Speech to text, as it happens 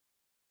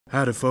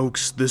Howdy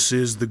folks, this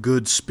is The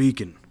Good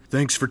speaking.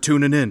 Thanks for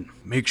tuning in.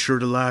 Make sure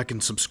to like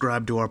and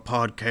subscribe to our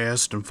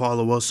podcast and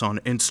follow us on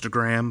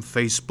Instagram,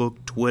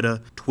 Facebook,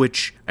 Twitter,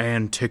 Twitch,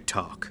 and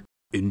TikTok.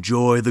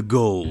 Enjoy the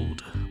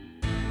gold.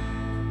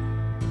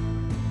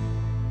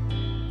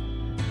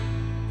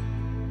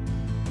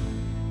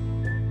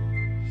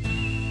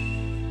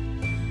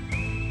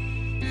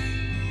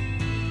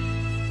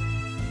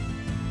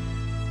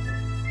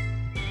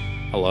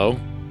 Hello?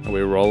 Are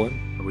we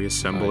rolling? Are we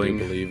assembling?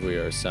 I do believe we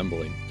are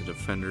assembling. The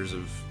defenders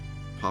of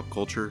pop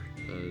culture?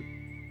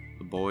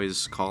 The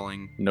boys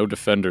calling? No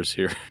defenders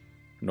here.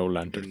 No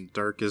lantern. In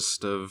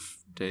darkest of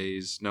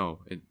days. No,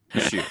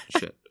 shit.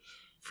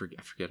 I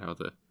forget how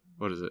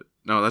what is it?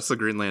 No, that's the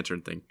Green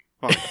Lantern thing.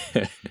 Oh.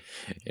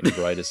 In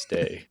brightest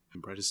day.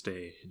 In brightest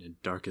day and in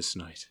darkest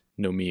night.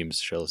 No memes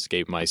shall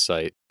escape my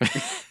sight.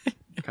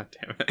 God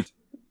damn it.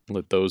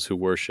 Let those who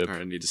worship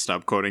I need to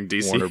stop quoting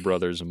DC. Warner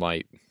Brothers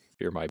might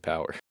fear my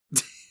power.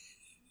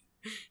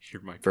 Hear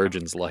my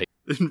Virgin's light.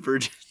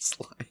 Virgin's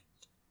light.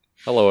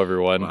 Hello,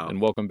 everyone, and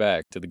welcome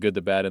back to the Good,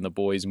 the Bad, and the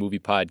Boys movie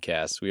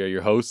podcast. We are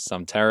your hosts.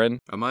 I'm Taryn.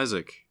 I'm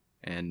Isaac,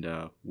 and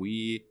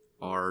we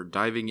are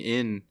diving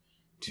in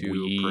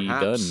to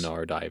perhaps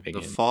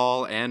the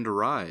fall and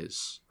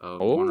rise of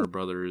Warner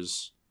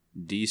Brothers'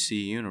 DC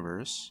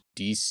universe.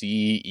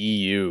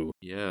 DCEU.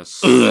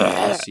 Yes,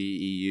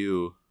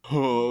 DCEU.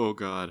 Oh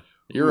God,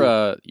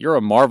 you're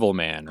a Marvel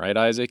man, right,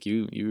 Isaac?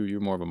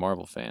 You're more of a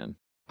Marvel fan.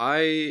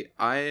 I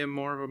am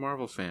more of a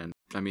Marvel fan.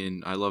 I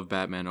mean, I love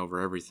Batman over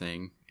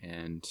everything,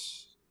 and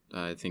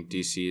I think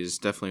DC is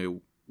definitely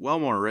well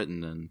more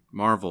written than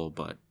Marvel,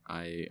 but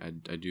I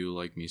do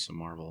like me some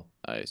Marvel.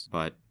 Nice.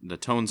 But the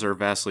tones are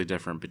vastly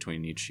different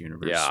between each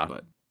universe. Yeah.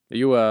 But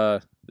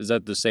does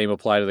that the same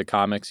apply to the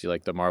comics? You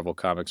like the Marvel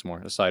comics more,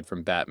 aside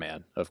from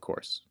Batman, of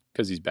course,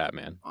 because he's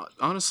Batman.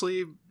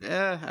 Honestly,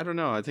 I don't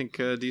know. I think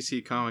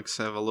DC comics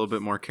have a little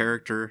bit more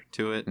character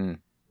to it.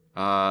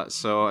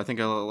 So I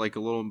think I like a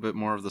little bit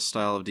more of the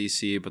style of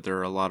DC, but there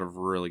are a lot of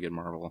really good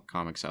Marvel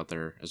comics out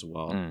there as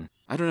well.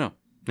 I don't know.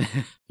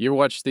 You ever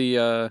watch the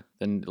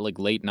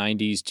late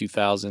 90s,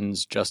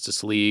 2000s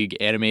Justice League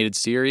animated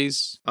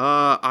series?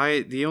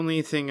 The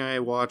only thing I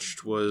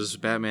watched was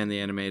Batman the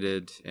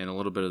Animated and a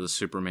little bit of the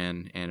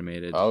Superman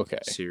animated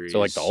series. So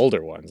like the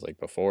older ones, like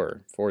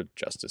before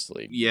Justice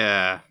League.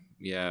 Yeah,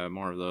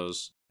 more of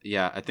those.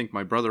 Yeah, I think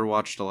my brother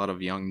watched a lot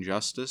of Young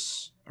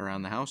Justice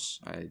around the house.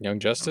 Young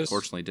Justice?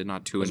 Unfortunately, did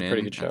not tune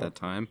in at that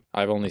time.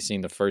 I've only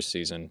seen the first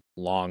season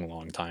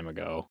long time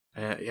ago.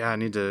 Yeah, I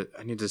need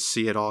to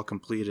see it all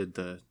completed.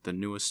 The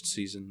newest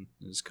season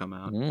has come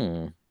out.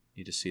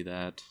 Need to see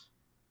that.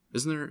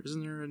 Isn't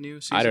there a new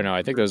season? I don't know.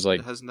 I think there's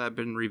hasn't that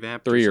been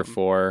revamped? 3 or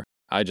 4.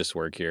 I just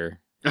work here.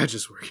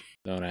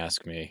 Don't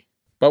ask me.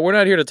 But we're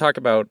not here to talk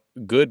about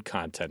good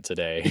content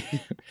today.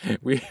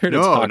 We're here to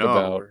talk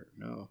about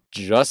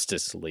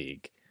Josstice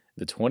League,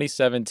 the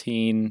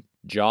 2017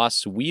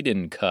 Joss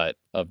Whedon cut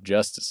of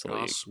Justice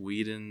League. Joss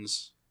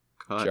Whedon's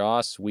cut.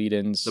 Joss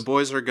Whedon's. The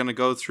boys are going to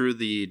go through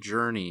the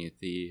journey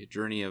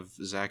of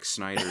Zack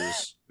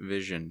Snyder's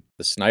vision.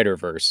 The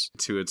Snyderverse.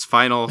 To its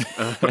final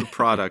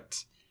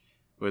product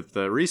with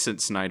the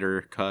recent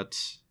Snyder cut.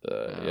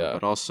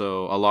 But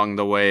also along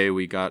the way,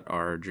 we got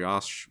our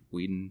Joss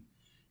Whedon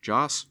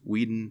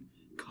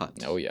cut.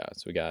 Oh, yeah.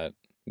 So we got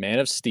Man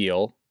of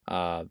Steel.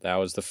 That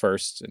was the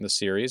first in the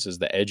series, is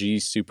the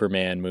edgy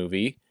Superman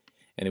movie.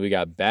 And then we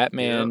got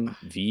Batman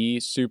v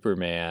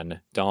Superman,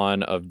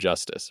 Dawn of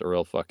Justice. A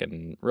real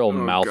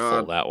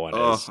mouthful God. That one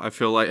is. I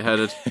feel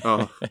lightheaded.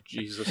 Oh,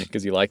 Jesus.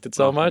 Because you liked it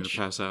so much? I'm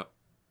gonna pass out.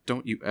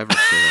 Don't you ever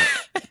say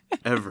that.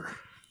 Ever.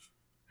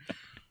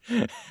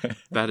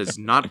 That is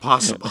not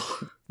possible.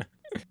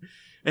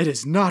 It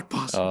is not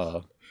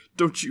possible.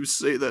 Don't you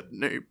say that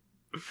name.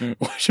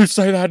 Why'd you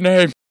say that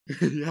name?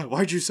 Yeah,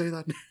 why'd you say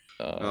that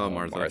name?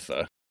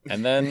 Martha.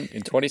 And then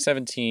in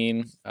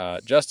 2017,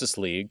 Justice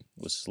League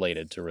was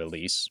slated to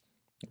release.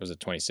 Was it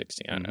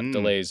 2016? I don't know.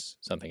 Delays,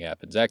 something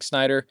happened. Zack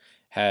Snyder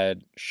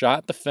had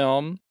shot the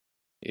film.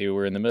 You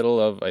were in the middle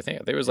of, I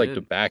think it was like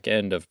the back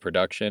end of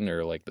production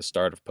or like the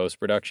start of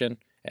post-production.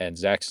 And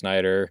Zack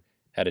Snyder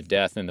had a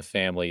death in the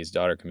family. His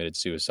daughter committed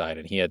suicide,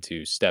 and he had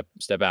to step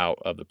out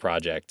of the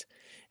project.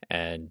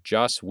 And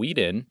Joss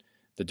Whedon,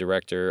 the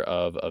director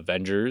of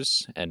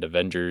Avengers and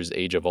Avengers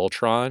Age of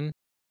Ultron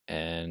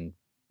and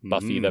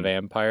Buffy the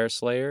Vampire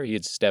Slayer, he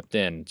had stepped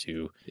in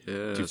to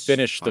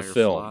finish the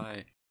film.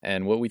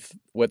 And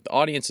what the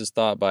audiences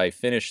thought by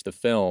finish the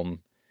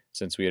film,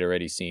 since we had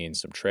already seen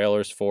some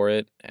trailers for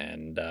it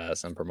and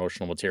some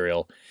promotional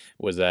material,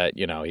 was that,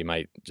 he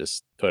might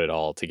just put it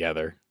all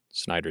together,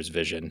 Snyder's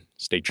vision,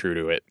 stay true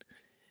to it,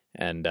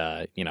 and,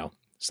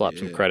 slap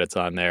some credits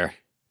on there,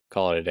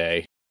 call it a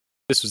day.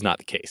 This was not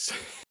the case.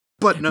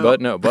 But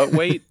no. But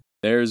wait,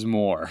 there's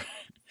more.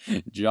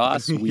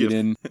 Joss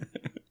Whedon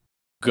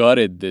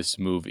gutted this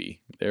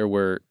movie. There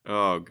were...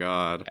 Oh,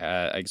 God.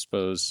 I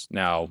suppose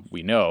now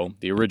we know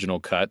the original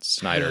cut,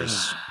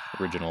 Snyder's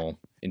original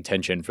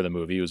intention for the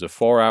movie, was a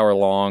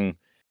 4-hour-long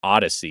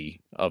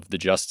odyssey of the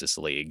Justice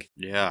League.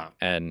 Yeah.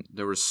 And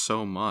there was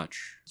so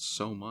much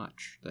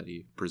that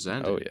he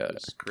presented. Oh, yeah. It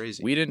was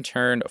crazy. Whedon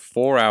turned a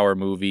 4-hour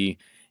movie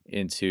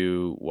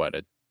into,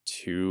 it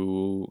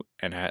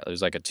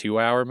was like a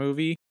 2-hour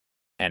movie.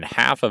 And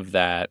half of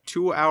that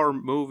 2-hour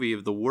movie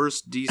of the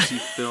worst DC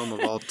film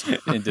of all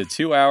time into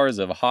 2 hours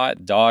of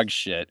hot dog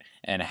shit,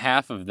 and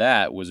half of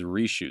that was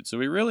reshoot. So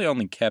we really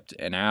only kept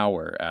an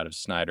hour out of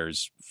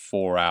Snyder's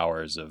 4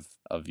 hours of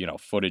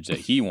footage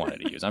that he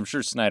wanted to use. I'm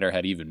sure Snyder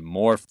had even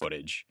more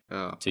footage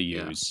to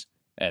use,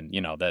 and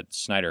that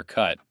Snyder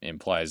cut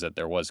implies that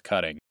there was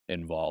cutting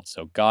involved.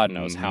 So God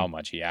knows how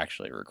much he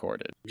actually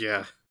recorded.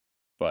 Yeah.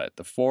 But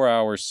the 4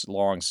 hours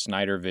long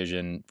Snyder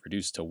vision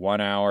reduced to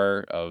 1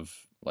 hour of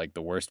like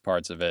the worst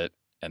parts of it,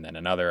 and then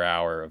another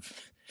hour of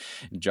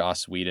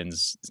Joss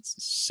Whedon's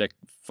sick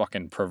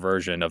fucking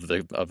perversion of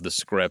the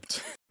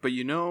script. But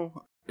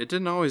it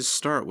didn't always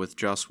start with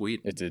Joss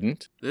Whedon. It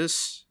didn't?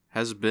 This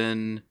has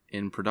been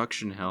in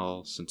production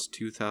hell since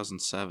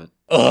 2007,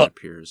 it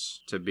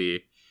appears to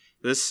be.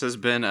 This has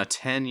been a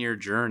 10-year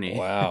journey.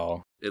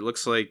 Wow. It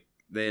looks like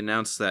they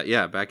announced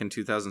that, back in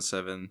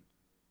 2007,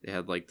 they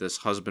had like this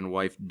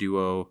husband-wife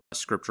duo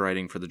script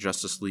writing for the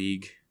Justice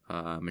League.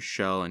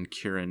 Michelle and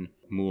Kieran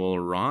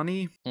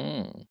Mulroney.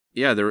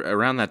 Yeah,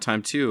 around that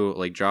time too.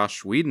 Like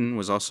Joss Whedon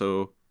was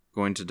also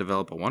going to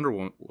develop a Wonder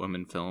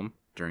Woman film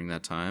during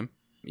that time.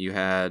 You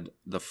had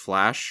The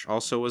Flash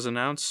also was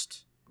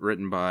announced,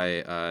 written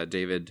by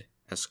David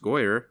S.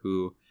 Goyer,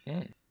 who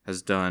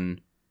has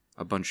done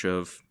a bunch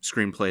of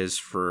screenplays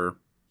for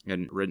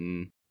and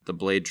written the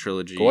Blade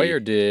trilogy.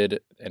 Goyer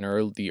did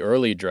the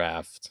early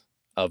draft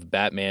of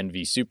Batman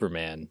v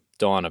Superman,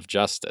 Dawn of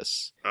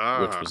Justice,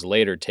 which was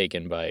later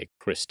taken by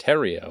Chris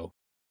Terrio,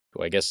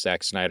 who I guess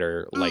Zack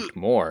Snyder liked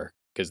more,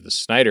 because the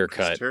Snyder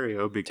cut,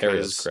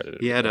 Terrio's credited.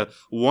 He had a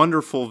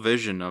wonderful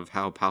vision of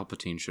how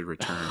Palpatine should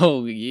return.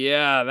 Oh,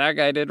 yeah, that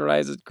guy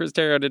Chris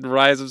Terrio did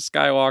Rise of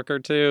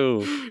Skywalker,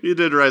 too. He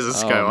did Rise of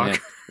Skywalker. Man.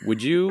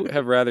 Would you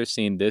have rather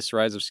seen this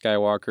Rise of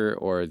Skywalker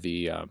or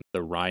the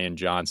Rian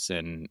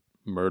Johnson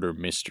murder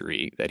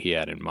mystery that he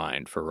had in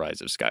mind for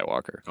Rise of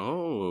Skywalker?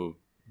 Oh,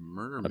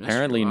 murder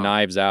Apparently, mystery. Wow.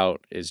 Knives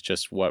Out is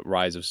just what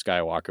Rise of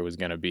Skywalker was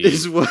going to be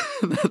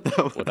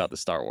without the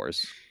Star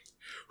Wars.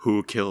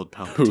 Who killed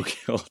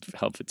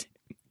Palpatine?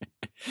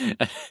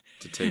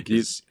 To take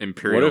his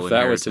imperial What if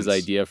that was his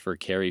idea for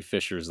Carrie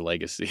Fisher's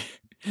legacy?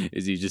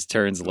 Is he just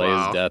turns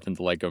Leia's death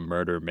into like a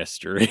murder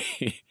mystery?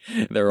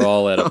 They're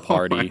all at a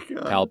party.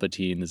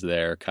 Palpatine's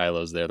there.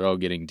 Kylo's there. They're all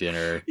getting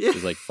dinner. Yeah.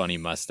 There's like funny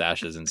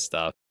mustaches and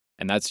stuff.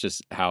 And that's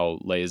just how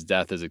Leia's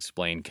death is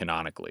explained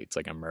canonically. It's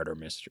like a murder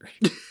mystery.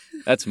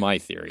 That's my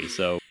theory.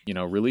 So,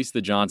 release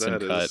the Johnson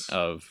cut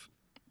of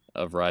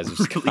Rise of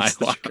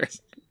Skywalker.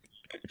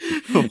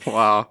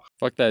 Wow.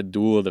 Fuck that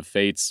Duel of the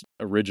Fates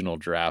original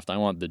draft. I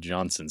want the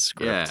Johnson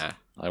script. Yeah.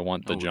 I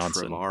want the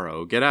Johnson.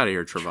 Trevorrow. Get out of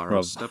here,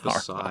 Trevorrow. Step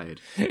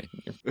aside.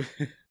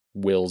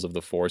 Wills of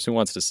the Force. Who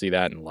wants to see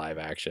that in live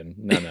action?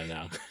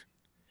 No.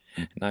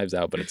 Knives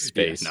Out, but it's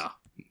space. Yeah,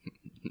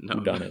 no.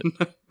 Who done it?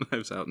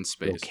 Knives Out in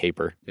space. Little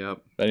caper.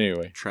 Yep. But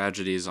anyway.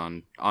 Tragedies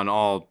on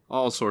all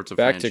sorts of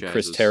Back franchises. Back to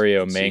Chris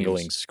Terrio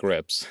mangling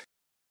scripts.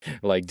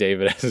 Like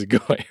David S.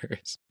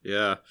 Goyer's.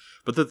 Yeah.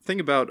 But the thing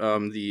about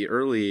the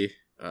early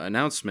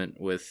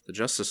announcement with the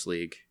Justice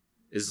League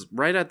is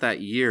right at that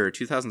year,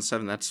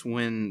 2007, that's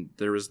when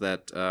there was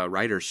that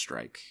writer's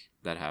strike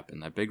that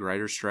happened. That big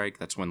writer's strike.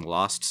 That's when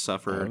Lost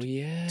suffered. Oh,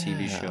 yeah.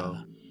 TV show.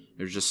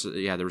 There's just,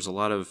 there was a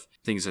lot of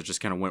things that just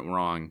kind of went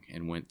wrong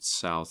and went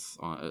south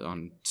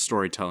on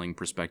storytelling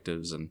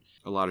perspectives, and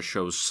a lot of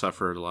shows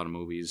suffered, a lot of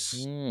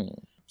movies.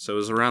 So it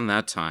was around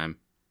that time.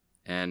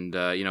 And,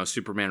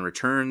 Superman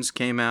Returns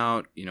came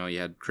out. You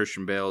had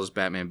Christian Bale's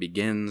Batman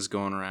Begins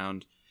going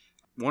around.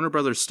 Warner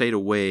Brothers stayed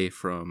away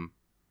from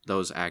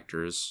those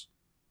actors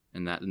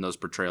and those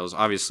portrayals.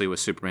 Obviously, with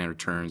Superman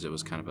Returns, it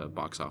was kind of a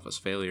box office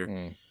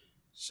failure.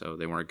 So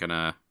they weren't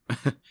gonna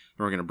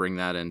bring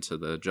that into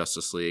the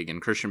Justice League.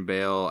 And Christian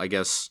Bale, I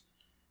guess,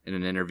 in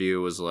an interview,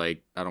 was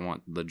like, "I don't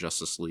want the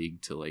Justice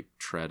League to like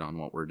tread on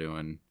what we're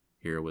doing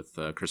here with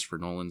Christopher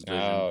Nolan's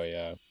vision." Oh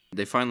yeah.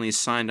 They finally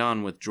signed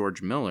on with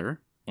George Miller,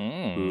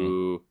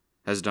 who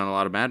has done a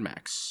lot of Mad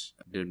Max.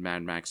 Did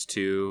Mad Max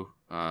 2.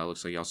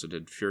 Looks like he also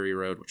did Fury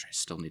Road, which I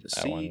still need to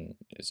see. That one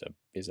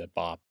is a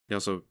bop. He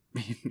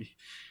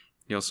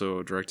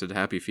also directed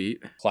Happy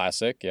Feet.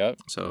 Classic, yep.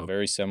 So a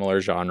very similar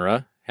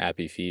genre.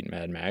 Happy Feet,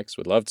 Mad Max.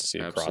 Would love to see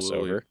a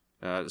crossover.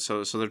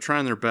 So they're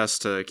trying their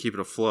best to keep it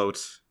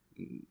afloat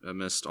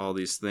amidst all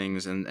these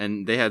things,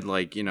 and they had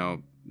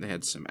they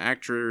had some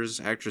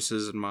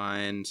actresses in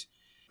mind.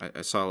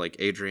 I saw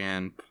like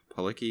Adrienne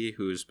Palicki,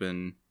 who's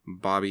been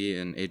Bobby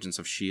in Agents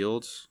of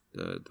S.H.I.E.L.D.,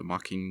 the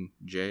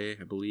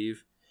Mockingjay, I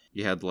believe.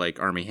 You had like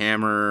Armie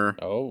Hammer,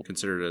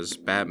 considered as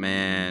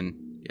Batman.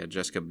 You had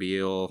Jessica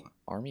Biel,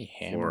 Armie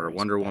Hammer, or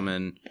Wonder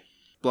Woman.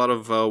 A lot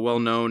of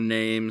well-known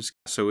names.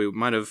 So we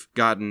might have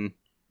gotten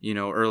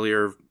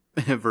earlier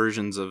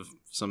versions of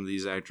some of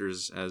these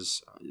actors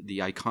as the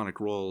iconic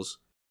roles.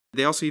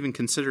 They also even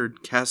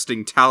considered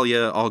casting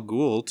Talia al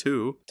Ghul,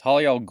 too.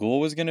 Talia al Ghul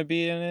was going to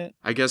be in it?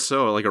 I guess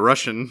so, like a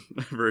Russian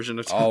version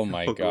of Talia Oh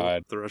my al Ghul,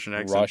 God. the Russian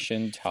accent.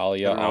 Russian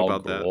Talia al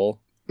Ghul.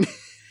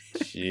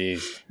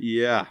 Jeez.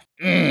 Yeah.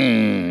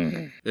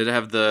 It'd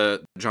have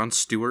the Jon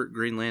Stewart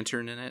Green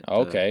Lantern in it.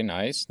 Okay,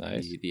 nice.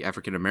 The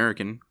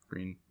African-American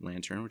Green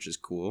Lantern, which is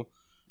cool.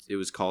 It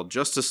was called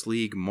Justice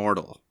League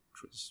Mortal,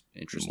 which was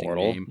an interesting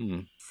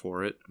name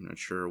for it. I'm not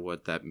sure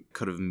what that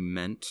could have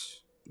meant,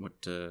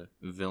 what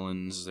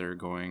villains they're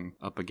going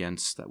up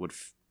against that would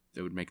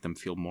make them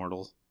feel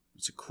mortal.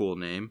 It's a cool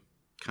name.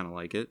 Kind of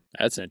like it.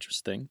 That's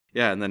interesting.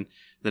 Yeah, and then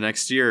the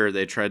next year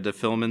they tried to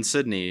film in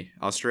Sydney,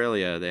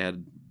 Australia. They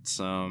had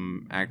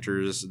some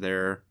actors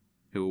there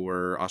who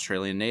were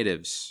Australian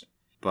natives,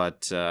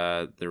 but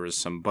there was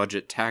some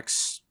budget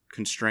tax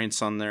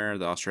constraints on there.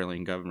 The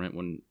Australian government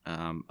wouldn't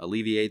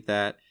alleviate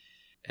that.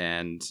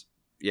 And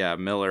yeah,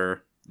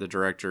 Miller, the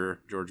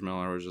director, George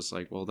Miller, was just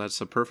like, well, that's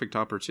a perfect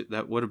opportunity.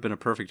 That would have been a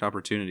perfect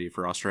opportunity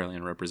for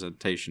Australian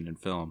representation in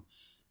film.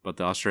 But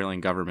the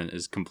Australian government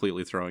is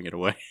completely throwing it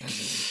away.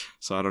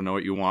 So I don't know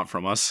what you want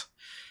from us.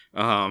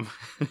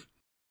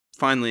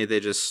 Finally, they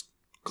just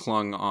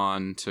clung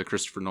on to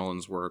Christopher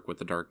Nolan's work with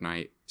the Dark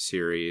Knight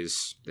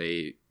series.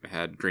 They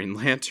had Green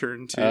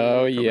Lantern too.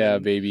 Oh yeah,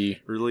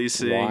 baby.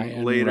 Releasing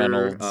Ryan later.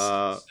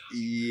 Reynolds.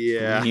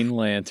 Yeah. Green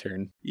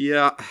Lantern.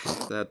 Yeah.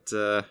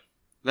 That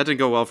didn't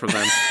go well for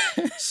them.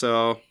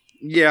 So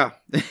yeah.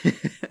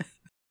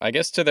 I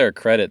guess to their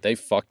credit, they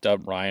fucked up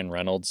Ryan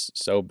Reynolds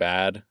so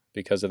bad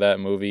because of that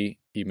movie.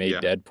 He made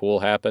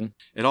Deadpool happen.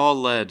 It all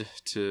led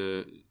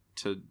to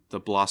the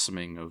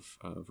blossoming of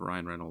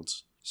Ryan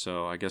Reynolds.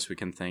 So I guess we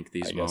can thank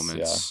these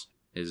moments.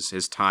 Is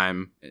his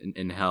time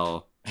in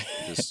hell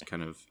just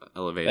kind of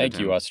elevated Thank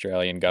him. you,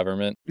 Australian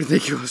government.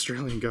 Thank you,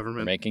 Australian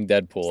government. For making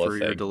Deadpool for a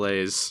thing. your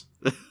delays.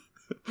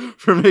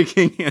 For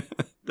making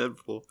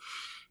Deadpool.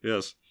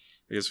 Yes.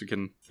 I guess we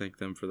can thank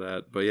them for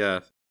that. But yeah.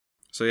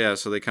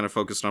 So they kind of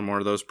focused on more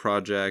of those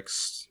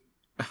projects.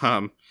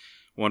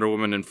 Wonder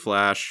Woman and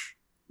Flash,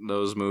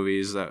 those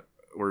movies that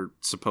were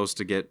supposed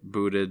to get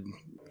booted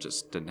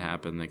just didn't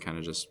happen. They kind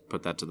of just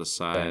put that to the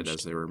side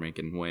as they were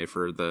making way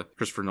for the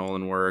Christopher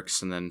Nolan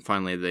works. And then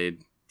finally they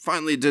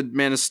did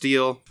Man of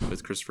Steel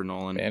with Christopher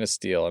Nolan. Man of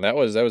Steel. And that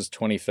was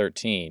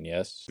 2013,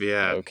 yes?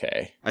 Yeah.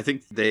 Okay. I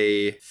think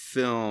they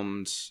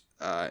filmed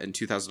in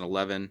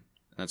 2011.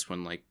 That's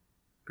when like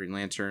Green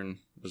Lantern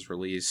was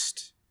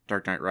released.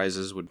 Dark Knight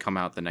Rises would come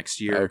out the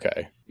next year.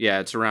 Okay. Yeah,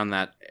 it's around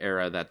that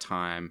era, that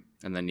time.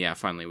 And then,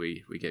 finally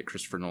we get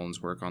Christopher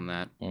Nolan's work on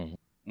that. Mm-hmm.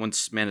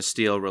 Once Man of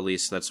Steel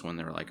released, that's when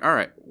they were like, all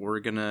right, we're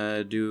going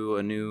to do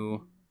a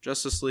new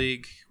Justice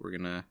League. We're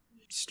going to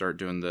start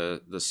doing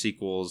the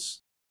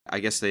sequels. I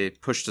guess they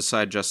pushed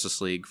aside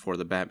Justice League for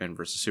the Batman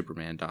vs.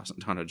 Superman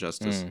Dawn of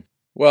Justice.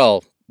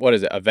 Well, what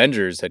is it?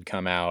 Avengers had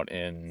come out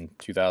in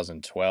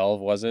 2012,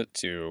 was it?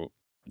 To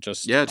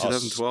just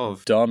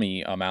 2012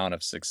 dummy amount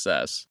of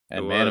success,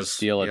 and Man of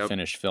Steel had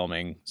finished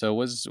filming. So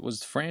was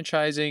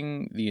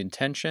franchising the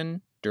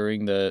intention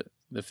during the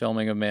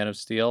filming of Man of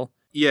Steel?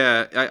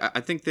 Yeah, I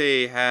think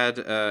they had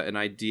an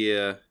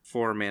idea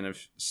for Man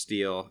of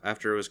Steel.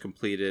 After it was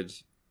completed,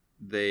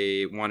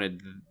 they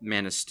wanted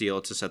Man of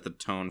Steel to set the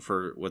tone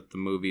for what the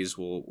movies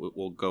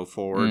will go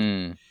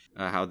forward,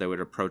 how they would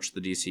approach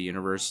the DC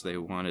universe. They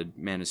wanted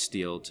Man of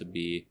Steel to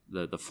be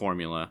the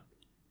formula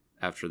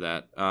after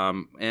that.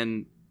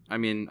 And I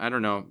mean, I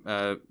don't know.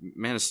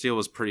 Man of Steel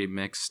was pretty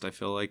mixed, I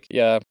feel like.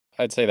 Yeah,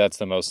 I'd say that's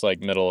the most like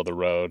middle of the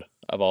road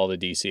of all the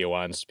DC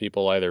ones.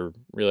 People either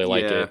really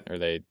like it or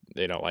they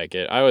don't like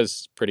it. I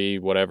was pretty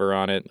whatever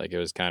on it. Like it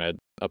was kind of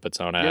up its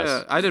own ass.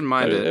 Yeah, I didn't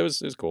mind it. It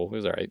was cool. It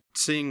was all right.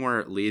 Seeing where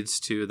it leads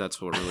to,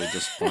 that's what really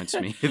disappoints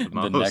me the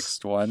most. The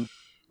next one.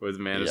 With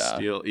Man of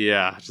Steel.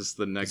 Yeah, just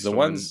the next one.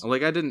 Ones...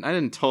 Like I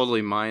didn't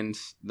totally mind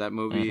that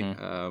movie.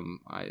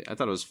 I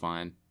thought it was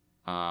fine.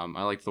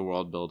 I like the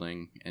world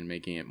building and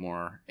making it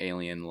more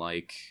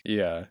alien-like.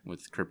 Yeah.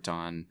 With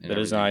Krypton. The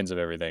designs of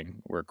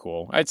everything were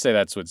cool. I'd say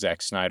that's what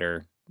Zack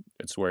Snyder,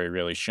 it's where he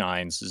really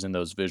shines, is in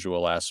those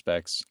visual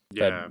aspects.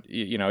 Yeah. But,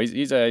 you know,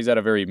 he's had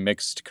a very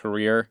mixed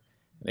career.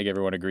 I think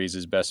everyone agrees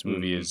his best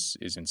movie is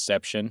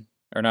Inception.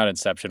 Or not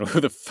Inception. Who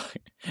the fuck?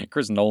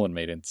 Chris Nolan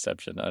made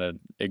Inception.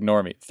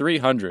 Ignore me.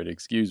 300,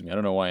 excuse me. I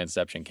don't know why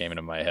Inception came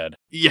into my head.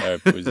 Yeah.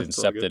 It was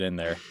incepted in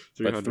there.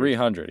 300. But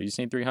 300. Have you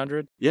seen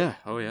 300? Yeah.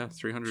 Oh, yeah.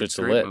 300 is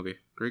a great movie.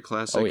 Great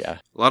classic. Oh, yeah.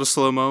 A lot of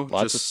slow-mo.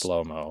 Lots of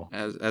slow-mo.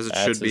 As it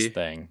That's should be. His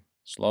thing.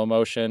 Slow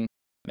motion.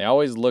 They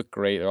always look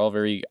great. They're all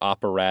very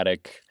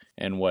operatic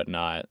and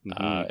whatnot.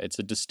 It's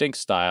a distinct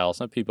style.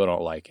 Some people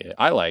don't like it.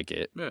 I like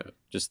it. Yeah.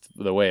 Just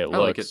the way it looks. I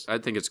like it. I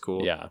think it's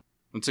cool. Yeah.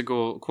 It's a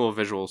cool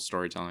visual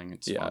storytelling.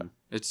 It's fun.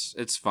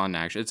 It's fun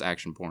action. It's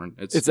action porn.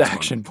 It's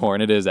action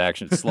porn. It is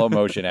action. Slow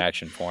motion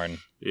action porn.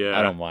 Yeah.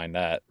 I don't mind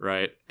that.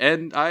 Right.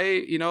 And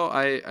I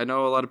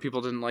know a lot of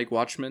people didn't like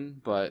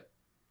Watchmen, but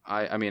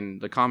I mean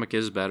the comic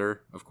is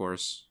better, of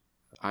course.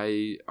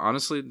 I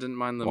honestly didn't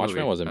mind the movie.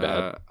 Watchmen wasn't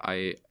bad.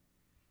 I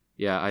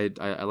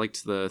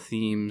liked the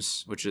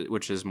themes,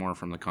 which is more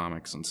from the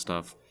comics and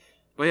stuff.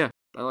 But yeah,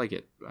 I like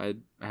it. I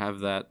have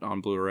that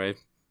on Blu-ray.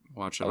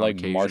 Watch it I on like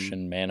occasion.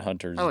 Martian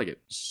Manhunter's I like it.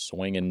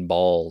 swinging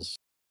balls.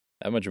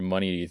 How much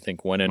money do you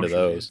think went into Martian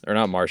those? Or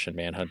not Martian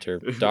Manhunter,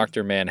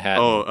 Dr.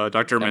 Manhattan. Oh,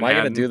 Dr. Am Manhattan.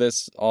 I going to do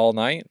this all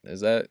night? Is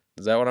that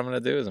what I'm going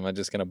to do? Am I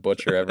just going to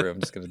butcher I'm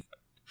just going to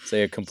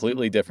say a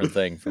completely different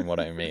thing from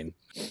what I mean.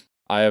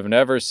 I have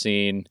never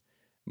seen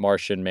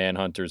Martian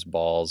Manhunter's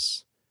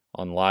balls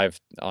on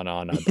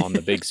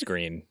the big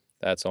screen.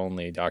 That's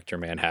only Dr.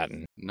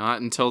 Manhattan.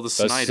 Not until the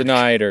The Snyder.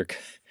 Snyder.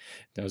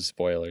 No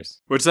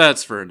spoilers. Which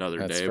that's for another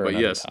That's day. for But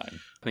another yes, time.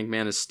 I think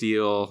Man of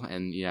Steel,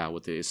 and yeah,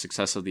 with the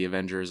success of the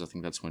Avengers, I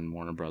think that's when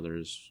Warner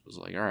Brothers was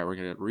like, all right, we're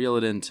going to reel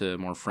it into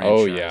more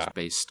franchise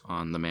based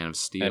on the Man of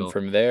Steel. And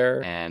from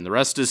there, and the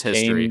rest is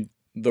history. Came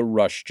the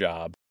Rush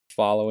Job.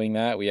 Following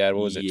that, we had,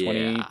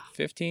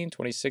 2015,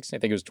 2016? I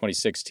think it was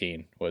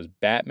 2016, was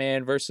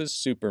Batman versus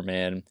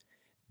Superman,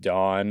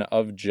 Dawn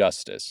of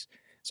Justice.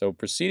 So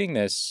preceding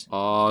this, we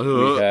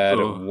had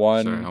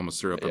one... Sorry, I almost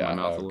threw up in my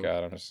mouth a little.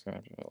 God, I'm just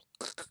going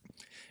to...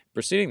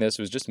 Preceding this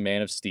was just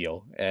Man of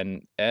Steel,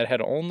 and Ed had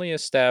only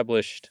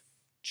established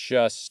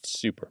just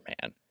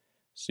Superman.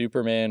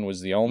 Superman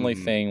was the only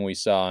thing we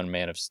saw in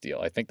Man of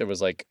Steel. I think there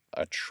was like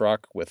a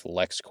truck with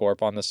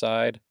LexCorp on the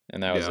side,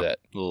 and that was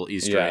it. Little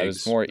Easter eggs. Yeah, it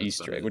was more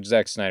Easter egg, which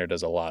Zack Snyder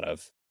does a lot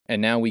of.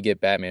 And now we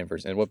get Batman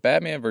versus... And what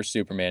Batman versus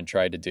Superman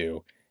tried to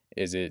do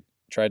is it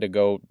tried to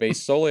go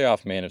based solely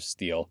off Man of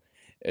Steel,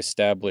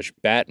 establish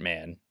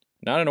Batman.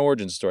 Not an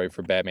origin story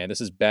for Batman.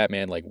 This is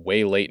Batman like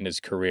way late in his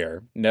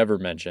career, never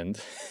mentioned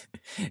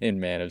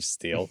in Man of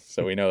Steel.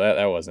 So we know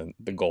that wasn't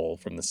the goal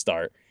from the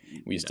start.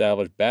 We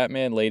established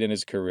Batman late in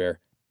his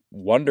career,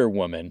 Wonder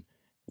Woman,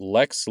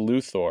 Lex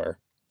Luthor,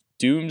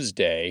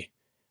 Doomsday.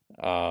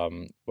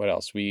 What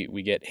else?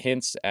 We get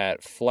hints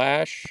at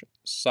Flash,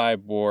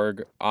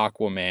 Cyborg,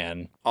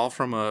 Aquaman. All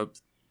from a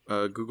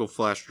Google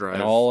Flash drive.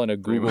 And all in a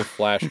Google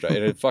Flash drive.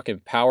 In a fucking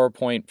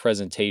PowerPoint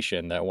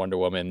presentation that Wonder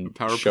Woman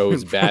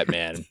shows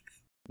Batman.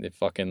 The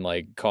fucking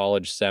like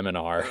college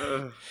seminar.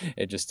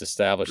 It just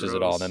establishes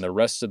it all. And then the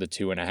rest of the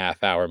 2.5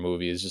 hour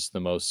movie is just the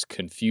most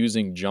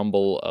confusing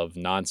jumble of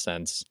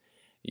nonsense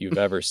you've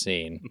ever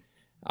seen.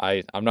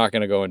 I'm not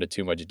going to go into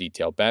too much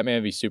detail.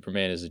 Batman v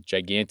Superman is a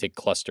gigantic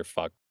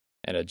clusterfuck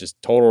and a just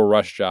total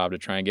rush job to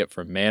try and get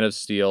from Man of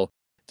Steel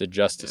to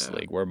Justice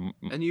League.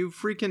 And you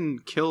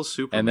freaking kill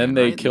Superman. And then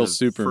they kill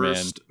Superman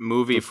first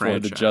movie before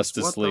franchise. the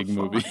Justice League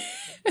movie.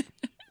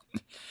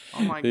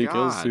 Oh my they god!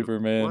 Kill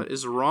Superman. What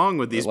is wrong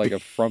with these? Like a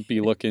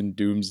frumpy looking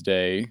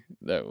Doomsday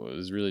that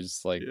was really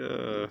just like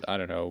I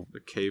don't know,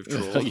 a cave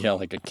troll. Yeah,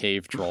 like a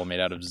cave troll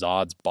made out of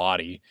Zod's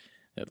body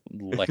that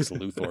Lex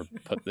Luthor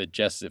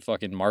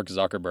fucking Mark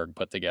Zuckerberg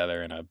put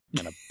together in a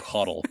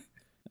puddle.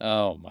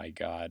 Oh my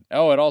god!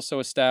 Oh, it also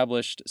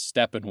established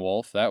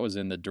Steppenwolf. That was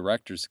in the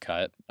director's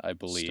cut, I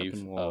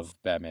believe, of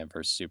Batman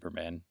vs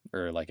Superman,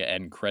 or like an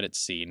end credit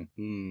scene.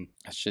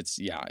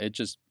 It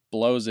just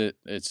blows it.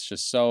 It's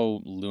just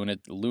so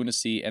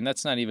lunacy, and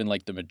that's not even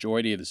like the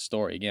majority of the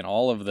story. Again,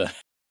 all of the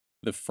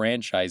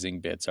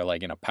franchising bits are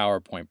like in a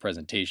PowerPoint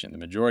presentation. The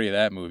majority of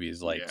that movie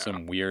is like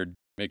some weird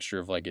mixture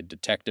of like a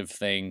detective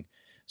thing,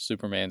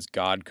 Superman's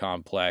God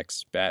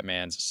complex,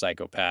 Batman's a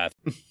psychopath.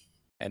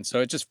 And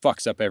so it just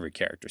fucks up every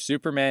character.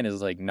 Superman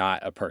is like not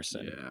a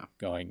person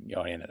going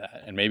into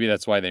that. And maybe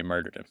that's why they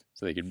murdered him,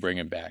 so they could bring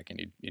him back and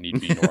he'd be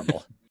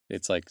normal.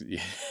 It's like,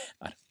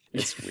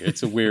 it's weird.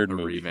 It's a weird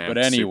movie. But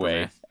anyway,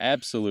 Superman.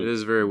 Absolutely. It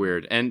is very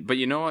weird. But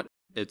you know what?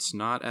 It's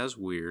not as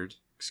weird.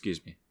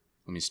 Excuse me.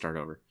 Let me start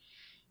over.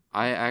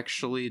 I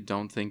actually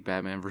don't think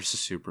Batman vs.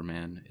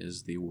 Superman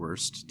is the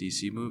worst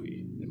DC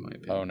movie, in my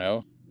opinion. Oh,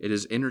 no? It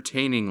is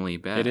entertainingly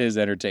bad. It is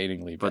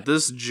entertainingly bad. But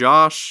this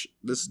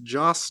Josstice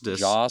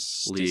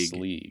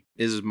League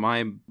is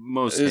my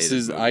most hated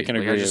movie. I can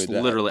agree with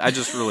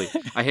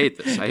that. I hate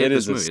this. I hate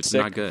this movie. It's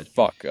not good.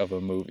 Fuck of a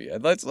movie.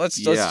 Let's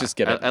just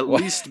get it. At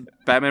least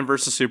Batman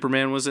vs.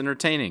 Superman was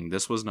entertaining.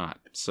 This was not.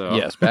 So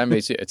yes,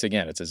 Batman.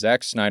 It's a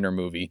Zack Snyder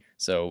movie,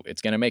 so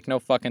it's gonna make no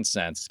fucking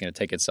sense. It's gonna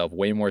take itself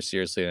way more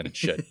seriously than it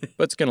should,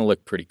 but it's gonna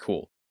look pretty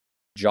cool.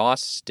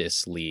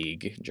 Josstice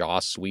League,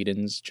 Joss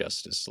Whedon's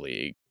Justice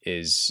League,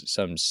 is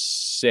some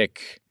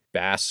sick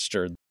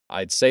bastard,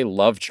 I'd say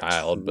love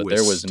child, but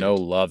there was no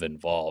love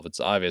involved.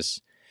 It's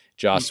obvious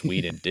Joss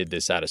Whedon did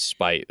this out of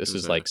spite. This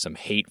is like some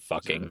hate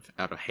fucking.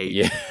 Out of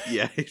hate.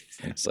 Yeah.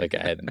 It's like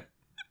I had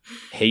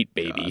hate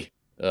baby.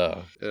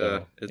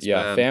 It's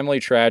bad. Family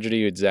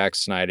tragedy with Zack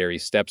Snyder. He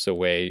steps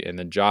away, and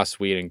then Joss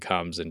Whedon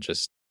comes and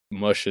just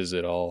mushes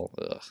it all.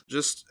 Ugh.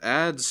 Just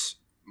adds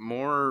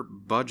more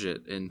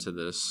budget into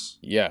this.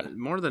 Yeah.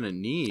 More than it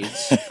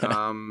needs.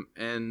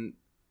 And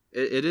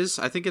it is,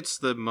 I think it's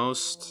the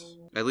most,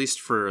 at least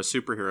for a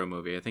superhero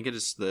movie, I think it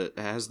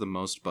has the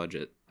most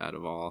budget out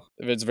of all.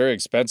 It's very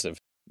expensive.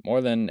 More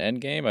than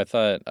Endgame? I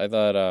thought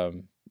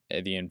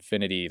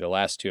the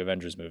last two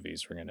Avengers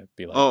movies were going to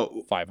be like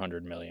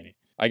 $500 million.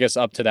 I guess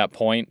up to that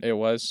point it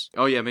was.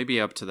 Oh yeah,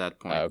 maybe up to that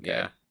point.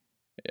 Okay.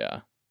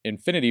 Yeah.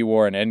 Infinity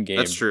War and Endgame.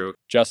 That's true.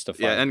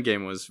 Justify. Yeah,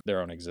 Endgame was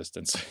their own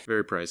existence.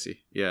 Very pricey.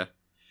 Yeah.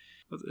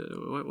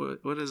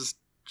 What is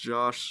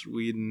Josh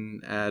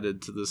Whedon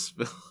added to this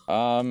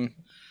film?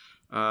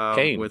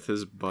 Pain. With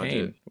his budget.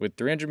 Pain. With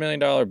 $300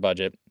 million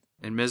budget.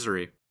 And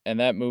Misery. And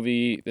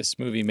this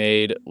movie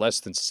made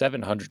less than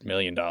 $700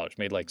 million.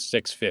 Made like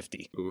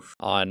 $650 Oof.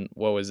 on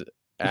what was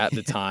at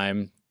the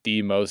time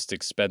the most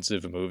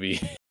expensive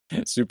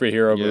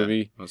superhero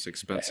movie most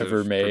expensive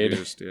ever made.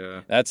 Produced,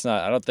 yeah.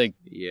 I don't think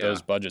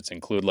those budgets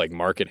include like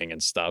marketing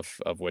and stuff,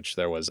 of which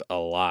there was a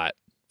lot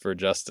for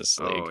Justice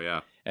League. Oh,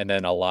 yeah. And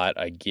then a lot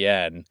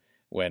again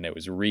when it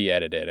was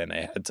re-edited and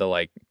they had to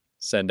like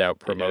send out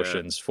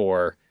promotions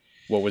for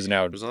what was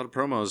now. There's a lot of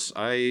promos.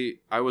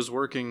 I was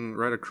working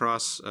right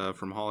across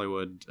from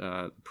Hollywood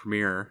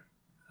premiere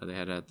they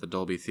had at the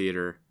Dolby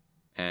Theater.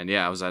 And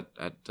yeah, I was at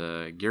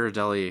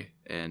Ghirardelli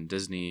and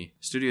Disney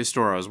Studio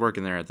Store. I was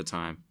working there at the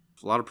time.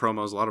 A lot of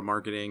promos, a lot of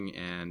marketing,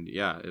 and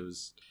yeah,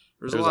 there's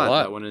a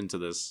lot that went into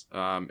this.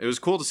 It was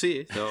cool to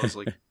see. So I was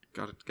like,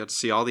 got to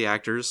see all the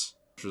actors,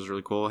 which was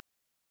really cool.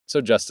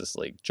 So Josstice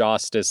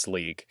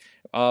League.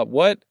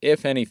 What,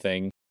 if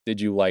anything,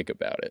 did you like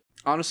about it?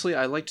 Honestly,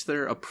 I liked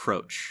their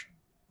approach.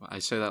 I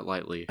say that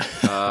lightly.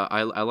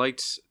 I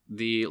liked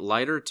the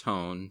lighter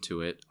tone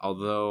to it,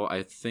 although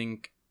I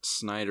think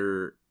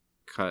Snyder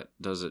Cut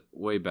does it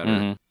way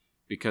better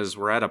because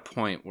we're at a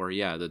point where,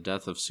 the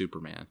death of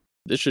Superman.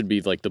 This should be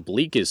like the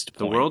bleakest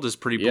point. The world is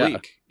pretty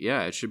bleak.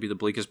 Yeah, it should be the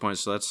bleakest point.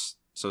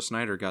 So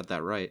Snyder got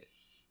that right.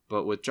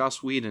 But with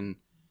Joss Whedon,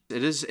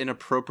 it is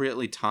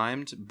inappropriately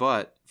timed,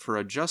 but for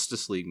a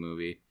Justice League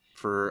movie,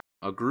 for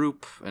a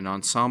group, an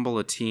ensemble,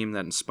 a team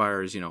that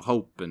inspires,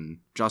 hope and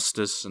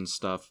justice and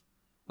stuff,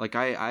 like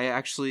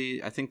I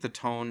think the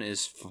tone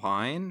is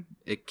fine.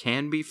 It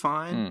can be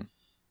fine.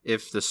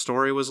 If the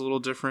story was a little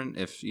different,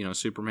 if,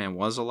 Superman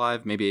was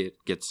alive, maybe it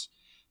gets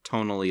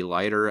tonally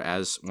lighter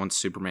as once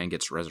Superman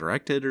gets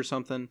resurrected or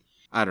something.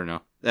 I don't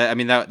know. I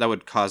mean, that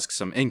would cause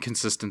some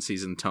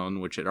inconsistencies in tone,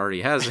 which it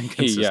already has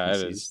inconsistencies. Yeah,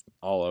 it is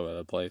all over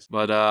the place.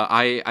 But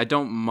I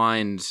don't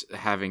mind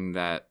having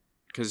that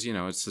because,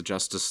 it's the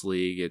Justice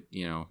League. It,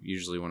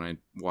 usually when I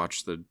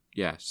watch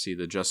see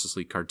the Justice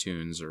League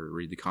cartoons or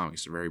read the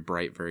comics, they're very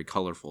bright, very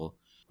colorful.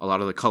 A lot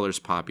of the colors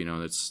pop,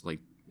 it's like,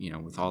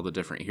 with all the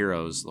different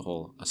heroes, the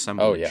whole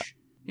assemblage. Oh,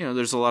 yeah.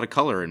 There's a lot of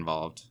color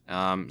involved.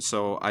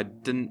 So I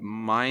didn't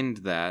mind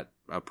that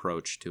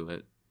approach to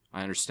it.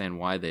 I understand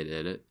why they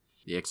did it.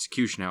 The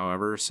execution,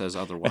 however, says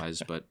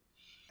otherwise.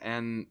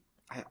 And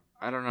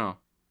I don't know.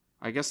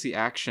 I guess the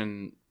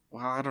action,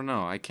 I don't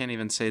know. I can't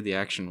even say the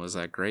action was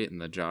that great in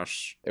the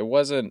Josh. It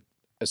wasn't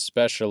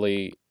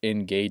especially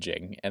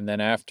engaging. And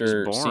then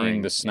after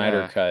seeing the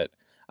Snyder Cut,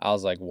 I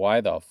was like,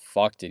 why the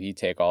fuck did he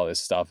take all this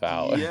stuff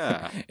out?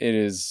 Yeah. It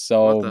is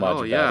so much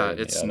better. Yeah,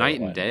 it's night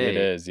and day. It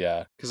is,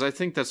 yeah. Because I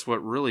think that's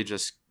what really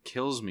just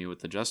kills me with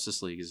the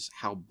Justice League is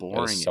how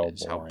boring it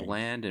is. How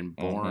bland and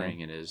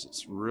boring it is.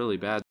 It's really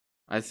bad.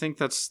 I think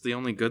that's the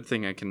only good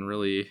thing I can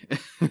really...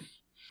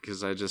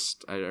 Because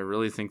I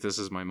really think this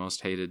is my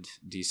most hated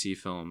DC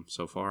film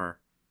so far.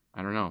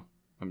 I don't know.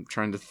 I'm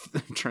trying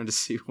to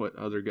see what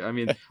other... I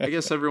mean, I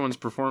guess everyone's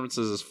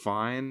performances is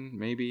fine.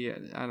 Maybe.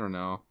 I don't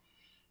know.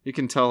 You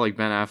can tell, like,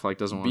 Ben Affleck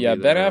doesn't want to be there.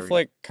 Yeah, Ben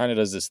Affleck kind of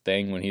does this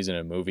thing when he's in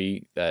a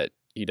movie that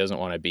he doesn't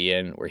want to be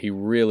in, where he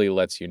really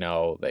lets you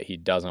know that he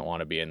doesn't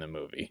want to be in the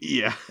movie.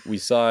 Yeah. We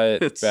saw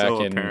it back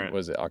so in, apparent.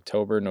 Was it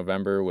October,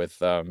 November, with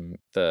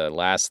The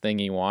Last Thing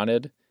He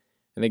Wanted?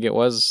 I think it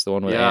was, the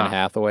one with Anne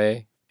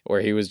Hathaway, where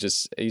he's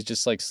just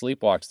like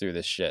sleepwalks through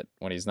this shit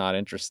when he's not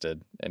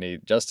interested. And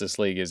Justice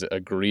League is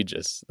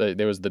egregious.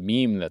 There was the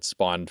meme that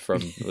spawned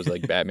from, it was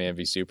like Batman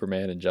v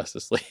Superman and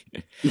Justice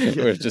League. It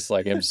was just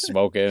like him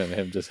smoking and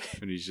him just...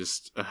 And he's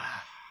just...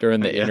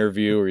 during the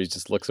interview where he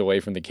just looks away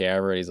from the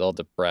camera and he's all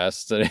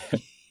depressed. And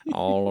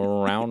all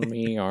around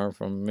me are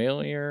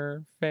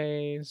familiar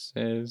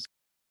faces.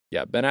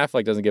 Yeah, Ben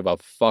Affleck doesn't give a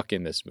fuck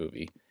in this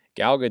movie.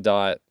 Gal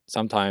Gadot,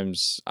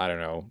 sometimes, I don't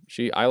know,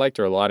 I liked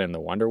her a lot in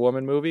the Wonder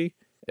Woman movie.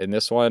 In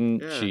this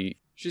one,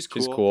 she's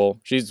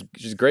cool. She's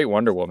a great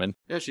Wonder Woman.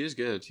 Yeah, she is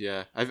good.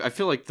 Yeah, I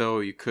feel like though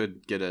you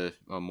could get a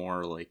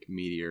more like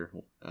meteor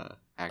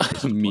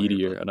actress.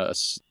 Meteor.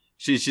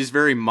 She's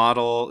very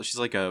model. She's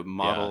like a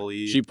model-y.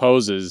 Yeah. She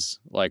poses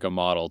like a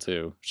model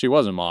too. She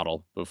was a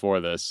model before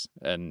this,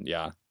 and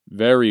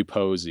very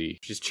posy.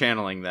 She's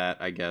channeling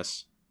that, I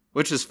guess.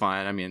 Which is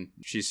fine. I mean,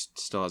 she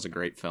still has a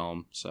great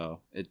film,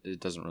 so it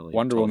doesn't really...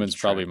 Wonder Woman's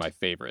probably my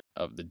favorite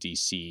of the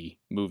DC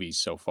movies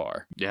so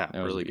far. Yeah,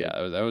 really good.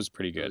 Yeah, that was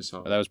pretty good.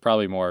 That was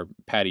probably more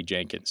Patty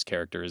Jenkins'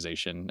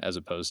 characterization as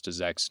opposed to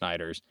Zack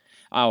Snyder's.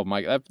 Oh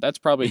my, that's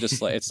probably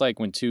just like... It's like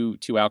when two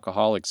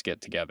alcoholics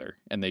get together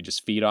and they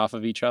just feed off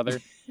of each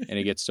other, and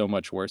it gets so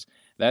much worse.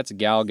 That's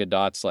Gal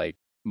Gadot's like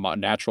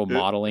natural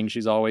modeling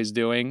she's always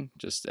doing,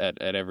 just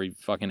at every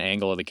fucking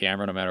angle of the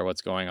camera, no matter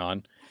what's going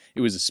on. It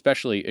was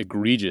especially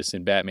egregious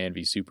in Batman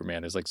v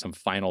Superman. There's like some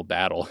final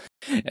battle.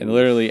 And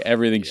literally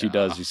everything she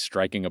does, she's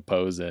striking a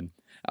pose in.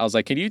 I was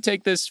like, can you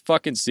take this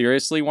fucking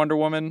seriously, Wonder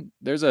Woman?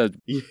 There's a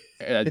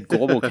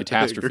global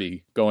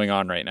catastrophe going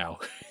on right now.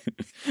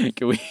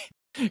 Can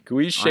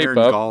we shape Iron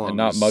up Golem and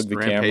not mug the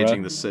camera?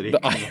 Rampaging the city. The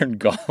Iron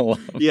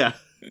Golem. Yeah.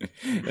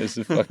 There's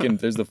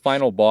the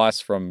final boss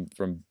from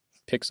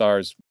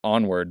Pixar's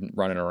Onward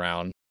running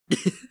around,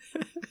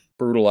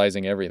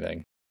 brutalizing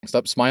everything.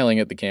 Stop smiling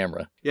at the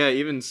camera. Yeah,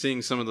 even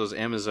seeing some of those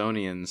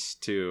Amazonians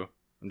too.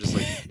 I'm just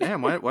like,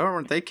 damn, why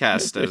weren't they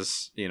cast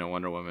as,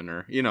 Wonder Woman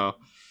or,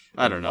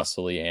 I don't know.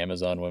 Muscly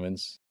Amazon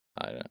women's.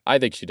 I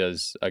think she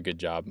does a good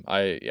job.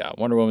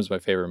 Wonder Woman's my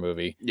favorite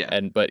movie.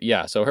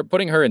 Yeah. So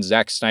putting her and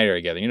Zack Snyder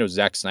together,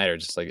 Zack Snyder,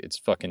 just like, it's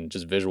fucking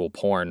just visual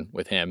porn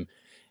with him.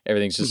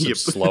 Everything's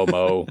just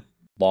slow-mo,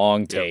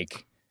 long take.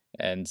 Yep.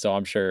 And so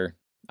I'm sure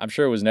it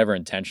was never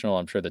intentional.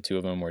 I'm sure the two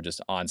of them were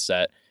just on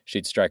set.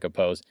 She'd strike a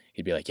pose.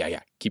 He'd be like, yeah,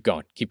 keep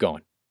going.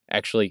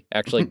 Actually,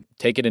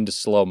 take it into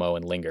slow-mo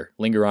and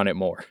linger on it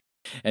more.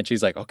 And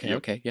she's like,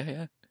 okay,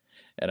 yeah.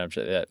 And I'm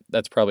sure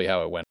that's probably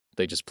how it went.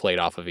 They just played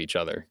off of each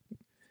other.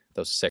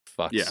 Those sick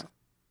fucks. Yeah,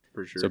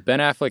 for sure. So Ben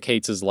Affleck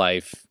hates his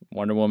life.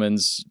 Wonder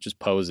Woman's just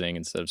posing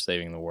instead of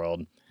saving the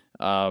world.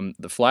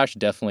 The Flash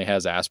definitely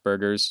has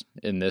Asperger's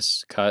in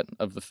this cut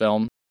of the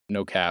film.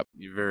 No cap.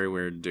 You're very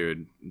weird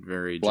dude.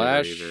 Very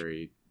Flash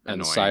very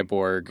and annoying.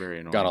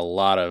 Cyborg got a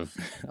lot of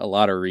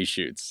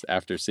reshoots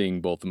after seeing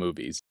both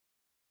movies.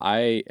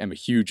 I am a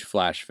huge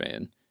Flash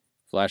fan.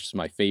 Flash is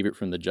my favorite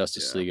from the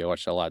Justice League. I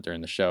watched a lot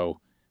during the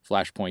show.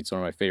 Flashpoint's one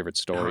of my favorite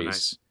stories.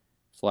 Nice.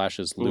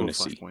 Flash's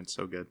lunacy. Flashpoint's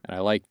so good. And I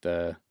like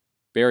the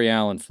Barry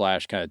Allen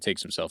Flash kind of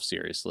takes himself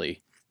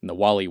seriously. And the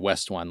Wally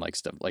West one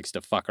likes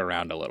to fuck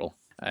around a little.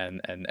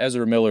 And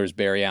Ezra Miller's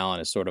Barry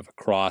Allen is sort of a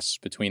cross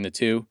between the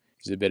two.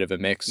 He's a bit of a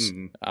mix,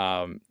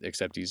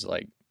 except he's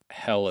like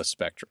hella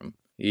spectrum.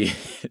 He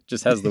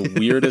just has the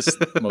weirdest,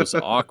 most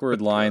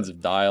awkward lines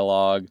of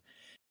dialogue.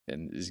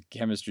 And his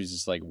chemistry's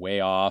just like way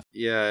off.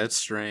 Yeah, it's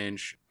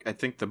strange. I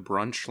think the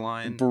brunch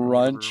line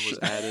was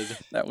added.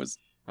 That was...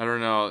 I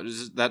don't know.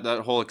 Just that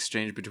whole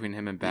exchange between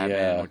him and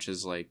Batman, which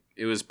is like,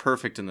 it was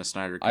perfect in the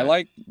Snyder Cut. I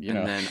like,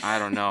 and then, I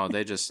don't know,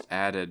 they just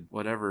added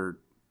whatever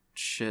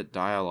shit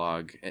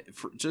dialogue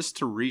just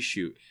to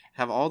reshoot.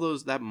 Have all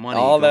that money.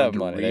 All that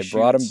money. They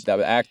brought him,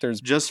 the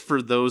actors. Just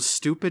for those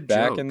stupid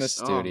back jokes. In the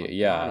studio.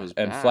 God,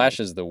 and bad. Flash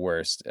is the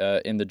worst.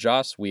 In the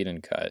Joss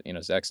Whedon cut,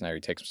 Zack Snyder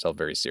takes himself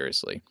very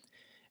seriously.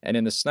 And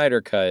in the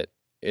Snyder cut,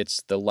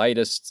 it's the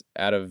lightest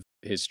out of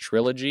his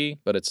trilogy,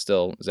 but it's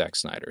still Zack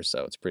Snyder,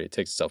 so it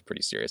takes itself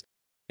pretty serious.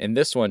 In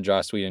this one,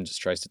 Joss Whedon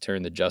just tries to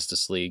turn the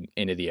Justice League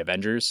into the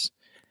Avengers.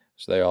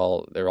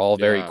 So they're all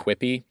very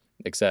quippy,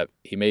 except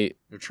they're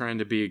trying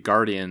to be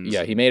Guardians.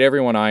 Yeah, he made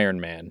everyone Iron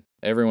Man.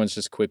 Everyone's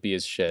just quippy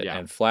as shit,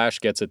 and Flash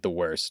gets it the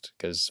worst,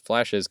 because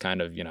Flash is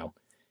kind of,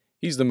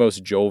 he's the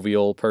most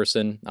jovial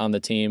person on the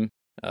team,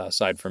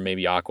 aside from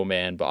maybe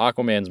Aquaman, but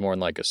Aquaman's more in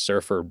like a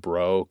surfer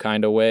bro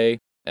kind of way,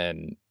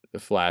 and the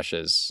Flash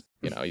is,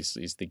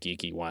 he's the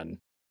geeky one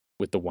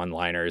with the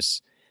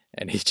one-liners,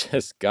 and he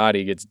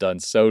gets done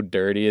so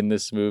dirty in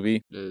this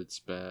movie. It's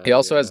bad. He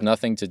also has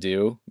nothing to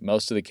do.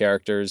 Most of the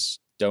characters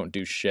don't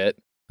do shit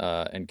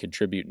and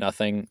contribute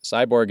nothing.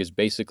 Cyborg is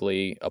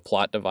basically a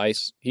plot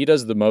device. He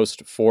does the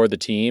most for the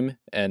team,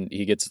 and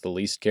he gets the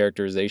least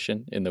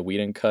characterization in the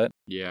Whedon cut.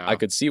 Yeah. I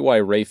could see why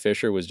Ray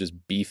Fisher was just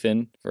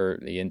beefing for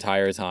the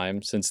entire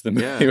time since the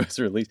movie was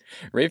released.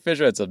 Ray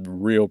Fisher had some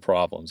real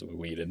problems with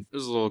Whedon.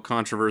 There's a little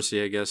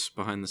controversy, I guess,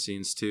 behind the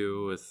scenes,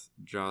 too, with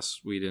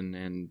Joss Whedon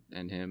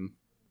and him.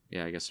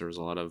 Yeah, I guess there was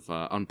a lot of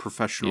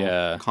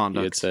unprofessional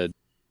conduct. He had said,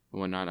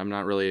 whatnot. I'm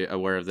not really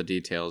aware of the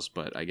details,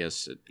 but I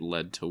guess it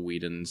led to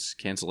Whedon's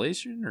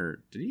cancellation,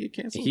 or did he get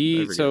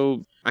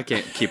canceled? I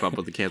can't keep up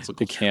with the cancel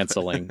culture. The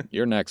canceling.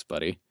 You're next,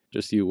 buddy.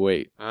 Just you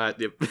wait.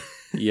 Yep.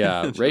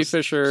 Yeah, Ray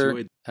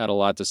Fisher had a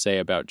lot to say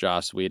about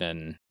Joss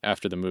Whedon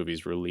after the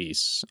movie's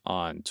release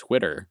on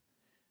Twitter.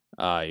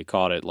 He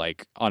called it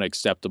like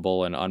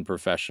unacceptable and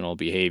unprofessional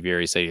behavior.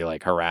 He said he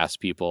harassed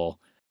people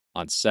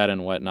on set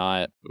and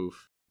whatnot.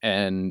 Oof.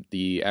 And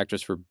the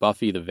actress for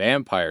Buffy the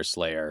Vampire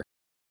Slayer,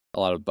 a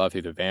lot of Buffy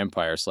the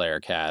Vampire Slayer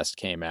cast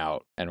came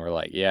out and were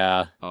like, he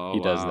does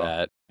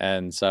that.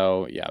 And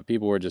so,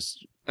 people were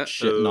just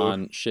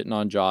shitting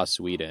on Joss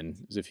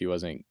Whedon as if he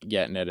wasn't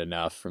getting it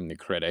enough from the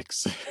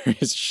critics for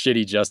his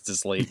shitty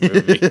Justice League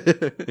movie.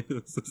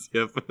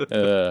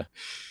 Yep.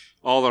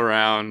 All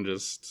around,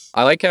 just...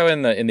 I like how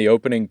in the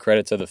opening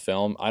credits of the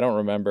film, I don't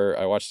remember,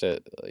 I watched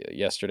it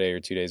yesterday or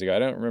 2 days ago, I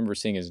don't remember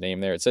seeing his name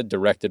there. It said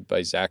directed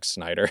by Zack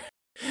Snyder.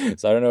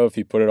 So I don't know if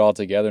he put it all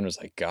together and was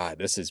like, God,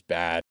 this is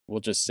bad. We'll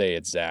just say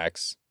it's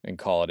Zack's and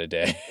call it a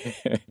day.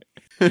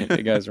 You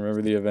guys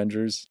remember the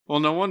Avengers? Well,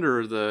 no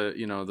wonder the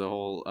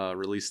whole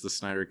release the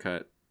Snyder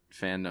Cut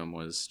fandom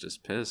was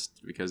just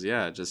pissed because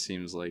it just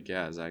seems like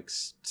Zack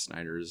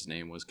Snyder's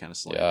name was kind of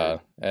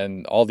slandered. Yeah,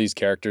 and all these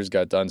characters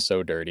got done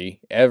so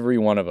dirty. Every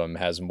one of them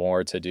has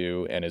more to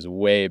do and is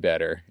way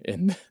better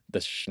in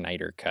the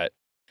Snyder Cut.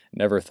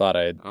 Never thought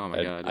I'd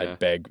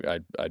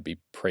be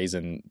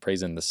praising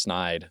the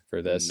Snide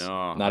for this.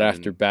 No, not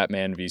after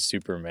Batman v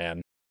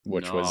Superman,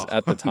 which was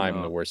at the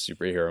time the worst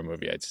superhero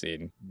movie I'd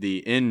seen.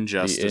 The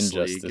Injustice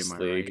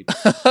League.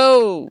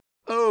 Right?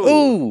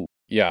 Oh,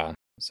 yeah.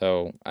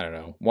 So I don't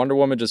know. Wonder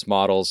Woman just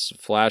models.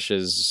 Flash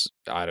isn't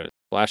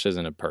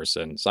a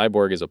person.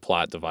 Cyborg is a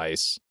plot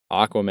device.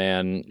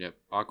 Aquaman. Yep.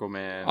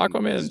 Aquaman. Is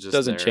Aquaman just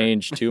doesn't there.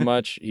 change too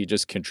much. He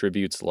just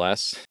contributes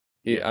less.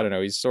 Yeah. I don't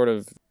know. He's sort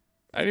of.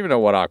 I don't even know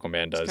what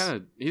Aquaman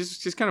does.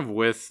 He's kind of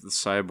with the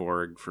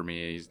Cyborg for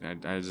me.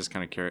 I just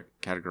kind of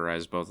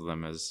categorize both of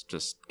them as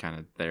just kind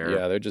of there.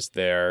 Yeah, they're just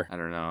there. I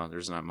don't know.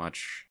 There's not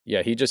much.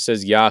 Yeah, he just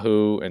says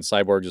Yahoo, and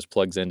Cyborg just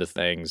plugs into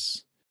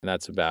things, and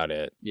that's about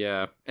it.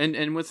 Yeah,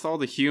 and with all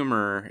the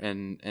humor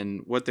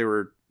and what they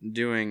were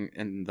doing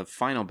in the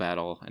final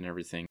battle and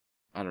everything,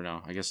 I don't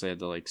know. I guess they had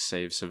to like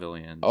save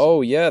civilians.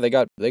 Oh yeah, they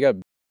got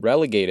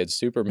relegated,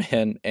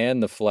 Superman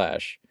and the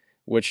Flash,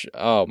 which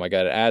oh my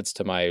god, it adds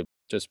to my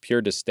just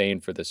pure disdain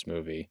for this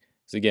movie.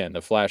 Because again,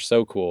 the Flash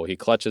so cool, he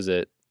clutches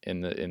it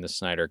in the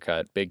Snyder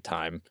cut big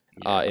time.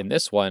 Yeah. In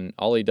this one,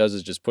 all he does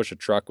is just push a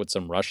truck with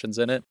some Russians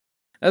in it.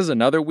 That's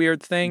another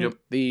weird thing. Yep.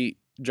 The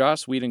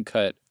Joss Whedon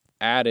cut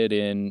added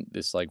in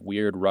this like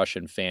weird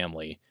Russian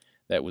family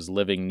that was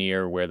living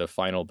near where the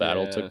final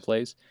battle took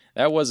place.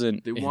 That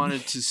wasn't. They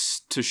wanted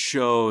to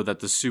show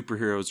that the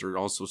superheroes are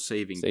also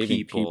saving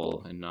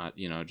people and not,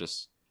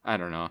 just I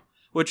don't know.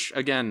 Which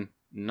again,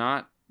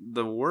 not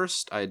the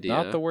worst idea.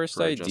 Not the worst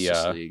for a idea.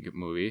 Justice League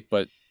movie,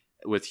 but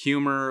with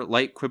humor,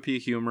 light quippy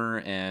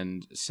humor,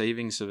 and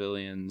saving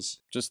civilians.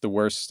 Just the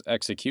worst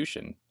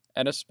execution,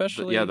 and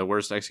especially the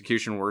worst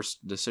execution,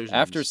 worst decisions.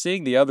 After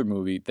seeing the other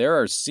movie, there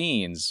are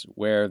scenes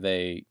where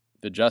the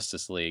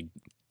Justice League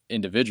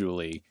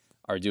individually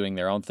are doing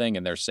their own thing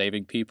and they're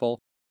saving people.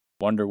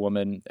 Wonder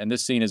Woman, and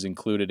this scene is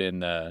included in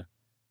the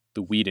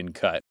Whedon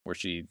cut where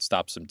she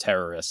stops some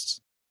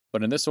terrorists.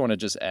 But in this one, it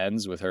just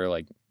ends with her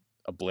like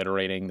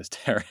obliterating this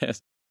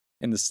terrorist.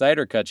 In the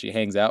Snyder cut, she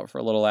hangs out for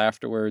a little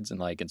afterwards and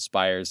like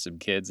inspires some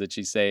kids that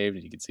she saved.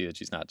 And you can see that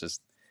she doesn't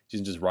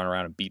just run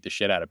around and beat the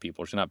shit out of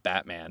people. She's not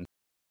Batman.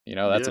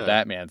 That's a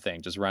Batman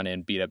thing. Just run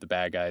in, beat up the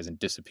bad guys, and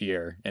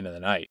disappear into the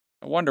night.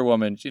 Wonder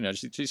Woman,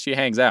 she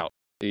hangs out.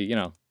 She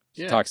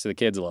talks to the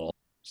kids a little.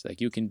 She's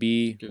like, you can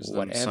be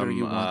whatever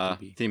you want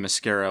to be.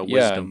 Themyscira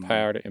wisdom.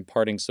 Yeah,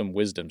 imparting some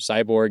wisdom.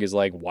 Cyborg is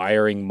like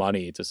wiring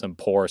money to some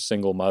poor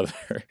single mother.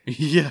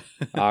 Yeah.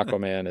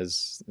 Aquaman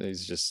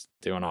he's just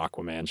doing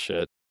Aquaman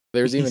shit.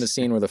 There's even a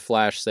scene where the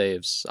Flash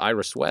saves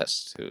Iris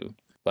West,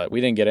 but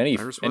we didn't get any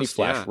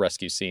Flash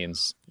rescue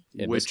scenes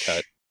in this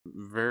cut.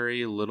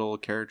 Very little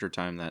character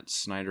time that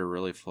Snyder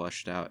really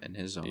fleshed out in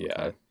his own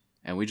cut.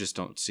 And we just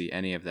don't see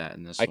any of that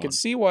in this one. I could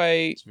see why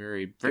it's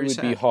very, very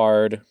sad. Be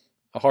hard.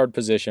 A hard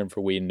position for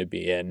Whedon to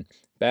be in.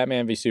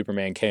 Batman v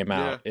Superman came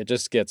out. Yeah. It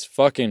just gets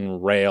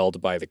fucking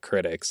railed by the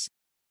critics.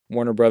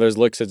 Warner Brothers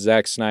looks at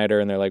Zack Snyder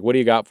and they're like, what do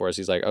you got for us?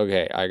 He's like,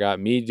 okay, I got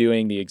me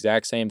doing the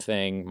exact same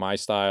thing, my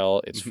style.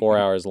 It's 4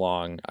 hours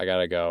long. I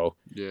gotta go.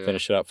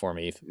 Finish it up for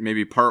me.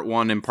 Maybe part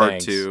 1 and part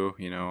 2.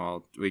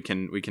 We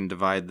can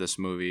divide this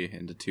movie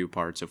into 2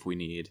 parts if we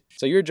need.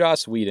 So you're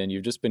Joss Whedon.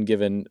 You've just been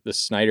given the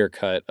Snyder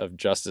cut of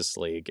Justice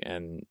League,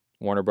 and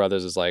Warner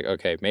Brothers is like,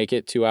 okay, make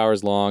it 2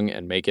 hours long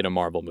and make it a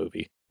Marvel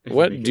movie.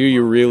 What do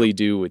you really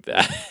do with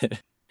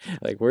that?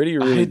 Like, where do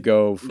you really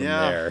go from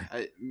there?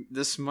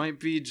 This might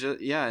be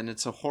and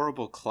it's a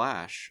horrible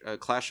clash. A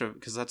clash of,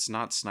 because that's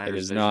not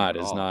Snyder's vision at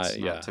all. It's it's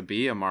not to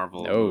be a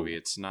Marvel movie.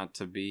 It's not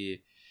to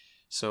be.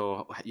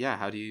 So yeah,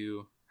 how do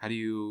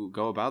you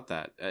go about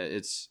that?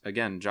 It's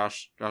again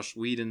Josh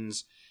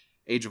Whedon's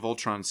Age of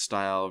Ultron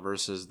style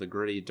versus the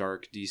gritty,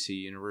 dark DC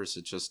universe.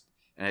 It's just.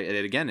 And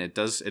it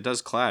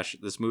does clash.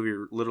 This movie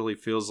literally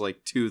feels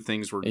like 2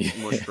 things were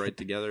mushed right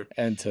together.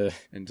 It's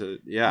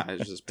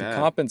just bad. To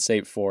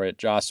compensate for it,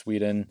 Joss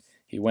Whedon,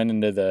 he went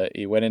into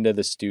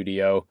the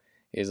studio.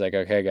 He's like,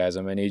 okay, guys,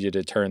 I'm gonna need you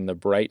to turn the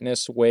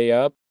brightness way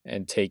up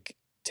and take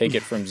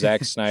it from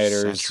Zack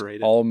Snyder's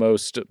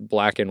almost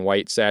black and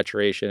white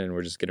saturation, and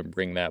we're just gonna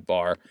bring that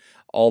bar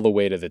all the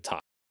way to the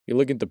top. You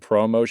look at the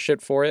promo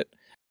shit for it.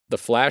 The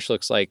Flash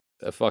looks like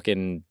a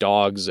fucking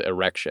dog's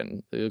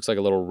erection. He looks like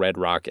a little red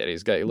rocket.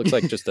 He looks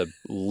like just a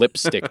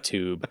lipstick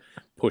tube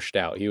pushed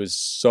out. He was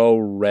so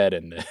red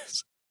in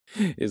this.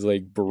 He's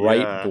like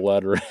bright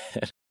blood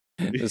red.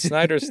 The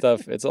Snyder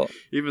stuff, it's all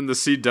even the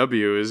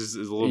CW is a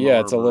little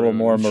it's a little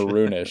more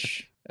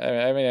maroonish.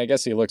 I mean, I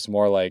guess he looks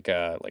more like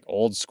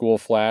old school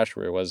Flash,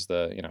 where it was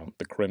the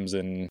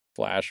Crimson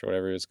Flash or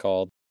whatever it was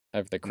called. I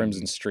have the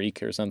Crimson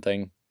Streak or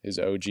something. His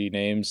OG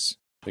names.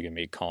 Look at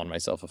me calling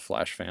myself a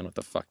Flash fan. What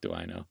the fuck do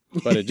I know?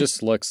 But it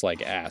just looks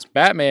like ass.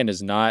 Batman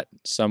is not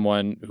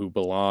someone who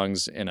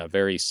belongs in a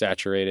very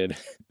saturated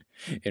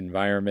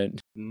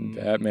environment.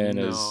 Batman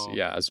is,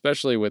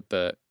 especially with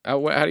the... How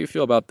do you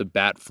feel about the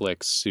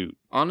Batfleck suit?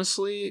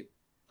 Honestly,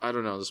 I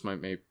don't know. This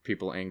might make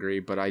people angry,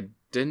 but I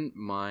didn't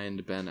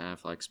mind Ben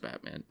Affleck's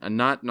Batman, and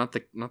not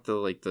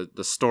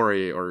the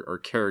story or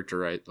character,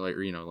 right? Like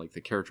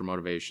the character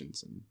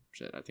motivations and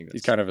shit. I think that's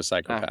he's kind of a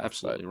psychopath.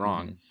 Absolutely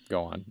wrong.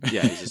 Go on.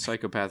 Yeah, he's a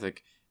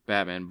psychopathic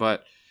Batman,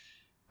 but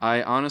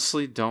I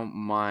honestly don't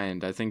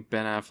mind. I think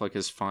Ben Affleck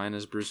is fine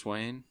as Bruce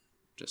Wayne.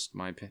 Just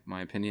my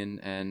opinion.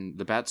 And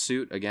the bat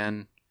suit,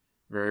 again,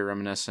 very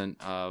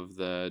reminiscent of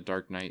the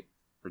Dark Knight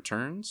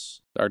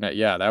Returns. Dark Knight,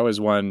 that was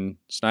one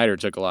Snyder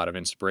took a lot of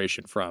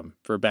inspiration from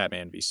for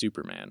Batman v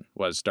Superman,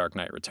 was Dark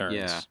Knight Returns.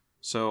 Yeah,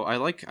 So I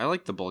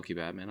like the bulky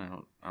Batman.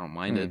 I don't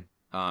mind it.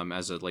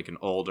 As an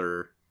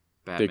older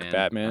Batman. Big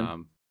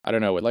Batman. I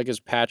don't know, with like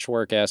his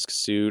patchwork-esque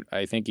suit,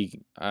 I think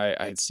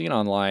I'd seen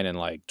online in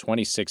like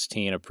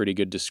 2016 a pretty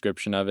good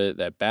description of it,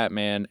 that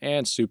Batman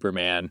and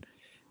Superman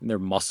and their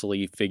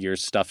muscly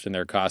figures stuffed in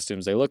their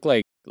costumes, they look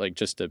like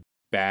just a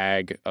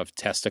bag of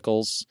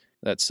testicles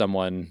that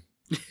someone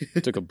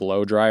took a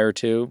blow dryer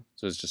to.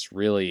 So it's just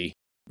really,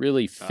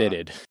 really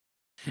fitted,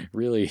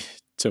 really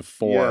to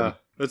form. Yeah,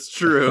 that's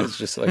true. It's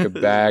just like a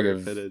bag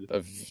of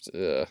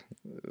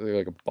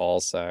like a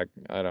ball sack.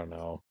 I don't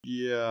know.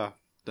 Yeah.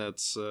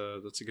 That's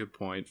a good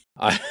point.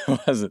 I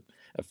wasn't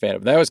a fan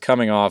of that. Was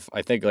coming off,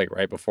 I think, like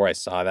right before I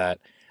saw that.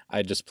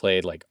 I just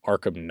played like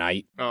Arkham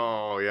Knight.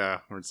 Oh yeah,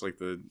 where it's like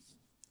the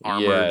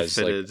armored,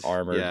 fitted. Like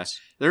armored. Yeah,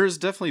 there's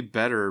definitely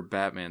better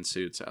Batman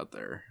suits out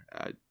there.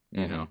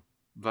 You know,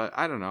 but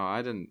I don't know.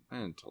 I didn't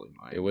totally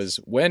mind. It was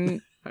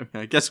when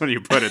I guess when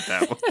you put it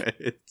that way,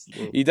 it's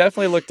he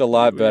definitely looked a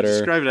lot better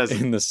describe it as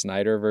in the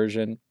Snyder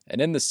version,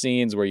 and in the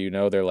scenes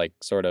where they're like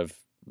sort of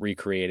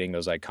recreating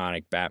those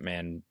iconic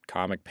Batman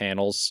comic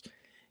panels,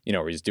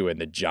 where he's doing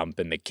the jump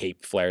and the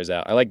cape flares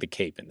out. I like the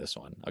cape in this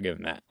one. I'll give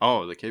him that.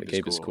 Oh, the cape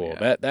is cool.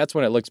 Yeah. That's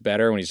when it looks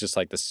better, when he's just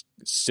like this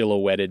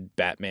silhouetted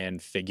Batman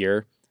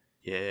figure.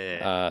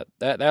 Yeah.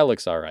 That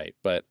looks all right,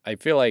 but I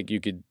feel like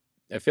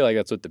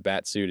that's what the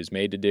bat suit is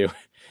made to do,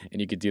 and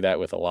you could do that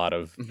with a lot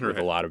of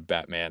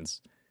Batmans.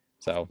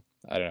 So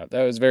I don't know.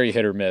 That was very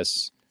hit or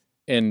miss.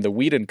 In the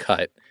Whedon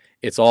cut,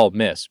 it's all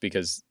miss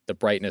because the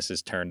brightness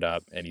is turned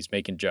up and he's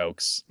making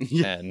jokes.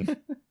 Yeah. And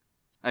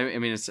I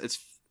mean, it's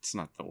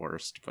not the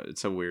worst, but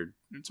it's a weird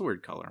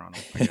color on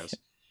it, I guess,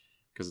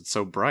 because it's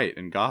so bright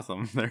in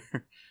Gotham. There,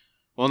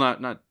 well,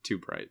 not too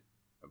bright,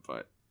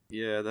 but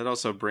yeah, that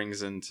also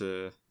brings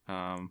into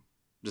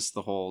just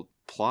the whole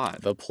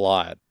plot. The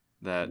plot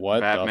that what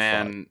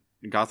Batman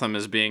Gotham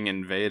is being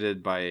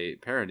invaded by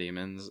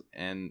parademons,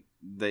 and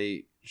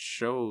they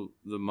show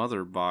the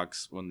mother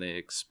box when they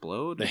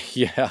explode.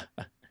 Yeah.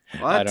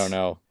 What? I don't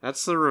know.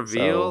 That's the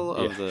reveal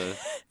of the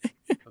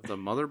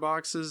mother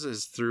boxes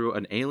is through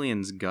an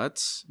alien's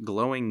guts,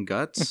 glowing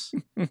guts.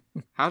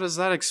 How does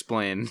that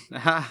explain?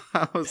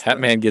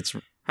 Batman gets.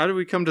 How do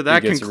we come to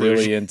that conclusion?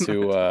 Really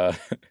into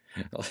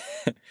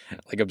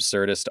like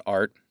absurdist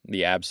art,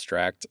 the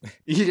abstract.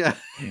 Yeah,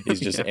 he's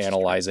just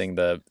analyzing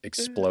the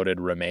exploded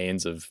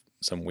remains of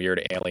some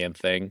weird alien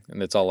thing,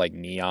 and it's all like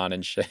neon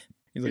and shit.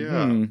 He's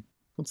like,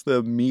 what's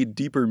the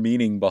deeper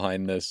meaning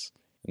behind this?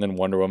 And then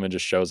Wonder Woman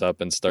just shows up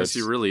and starts.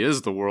 He really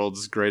is the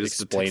world's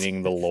greatest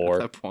explaining the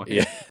lore. At that point.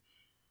 Yeah,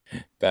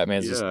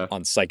 Batman's just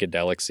on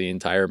psychedelics the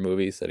entire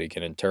movie, so that he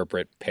can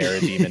interpret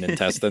parademon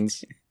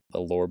intestines. The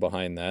lore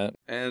behind that.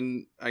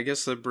 And I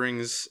guess that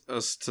brings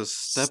us to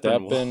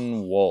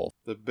Steppenwolf.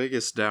 The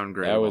biggest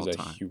downgrade of all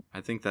time.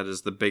 I think that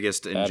is the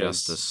biggest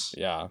injustice.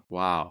 Yeah.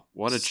 Wow.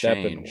 What a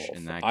change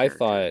in that character. I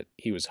thought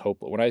he was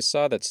hopeless. When I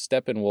saw that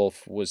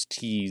Steppenwolf was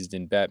teased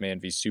in Batman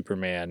v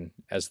Superman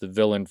as the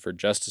villain for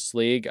Justice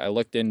League, I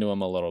looked into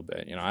him a little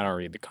bit. I don't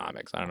read the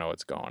comics. I don't know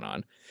what's going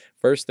on.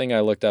 First thing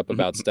I looked up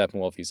about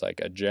Steppenwolf, he's like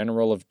a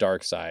general of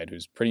Darkseid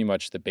who's pretty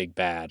much the big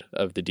bad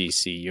of the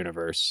DC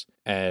universe.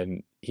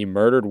 And he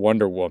murdered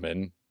Wonder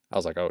Woman. I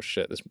was like, oh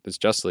shit, this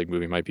Justice League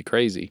movie might be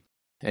crazy.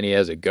 And he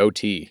has a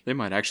goatee. They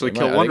might actually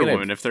kill Wonder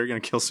Woman if they're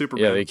going to kill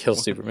Superman. Yeah, they kill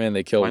Superman.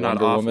 They kill Wonder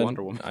Woman.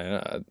 Wonder Woman? I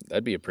know,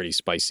 that'd be a pretty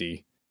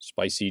spicy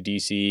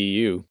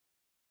DCEU.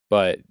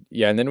 But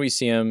yeah, and then we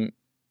see him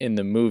in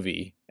the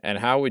movie. And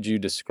how would you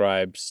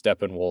describe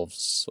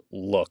Steppenwolf's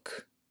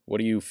look? What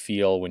do you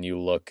feel when you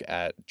look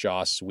at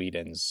Joss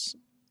Whedon's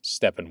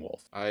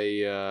Steppenwolf?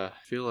 I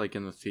feel like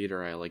in the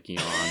theater I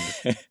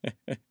yawned.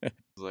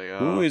 Like,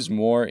 who is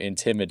more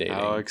intimidating?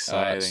 How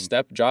exciting!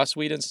 Joss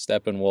Whedon's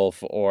Steppenwolf,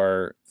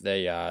 or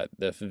the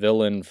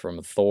villain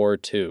from Thor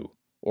 2,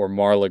 or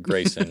Marla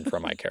Grayson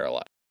from I Care a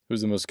Lot?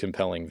 Who's the most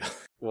compelling villain?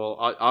 Well,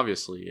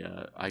 obviously,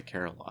 I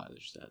Care a Lot.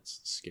 That's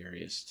the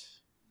scariest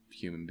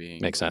human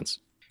being. Makes sense.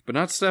 But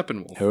not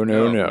Steppenwolf. Oh,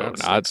 no,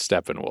 not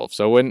Steppenwolf.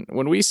 So when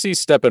we see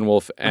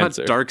Steppenwolf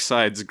enter... Not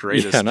Darkseid's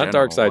greatest Yeah, not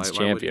general. Darkseid's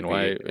champion.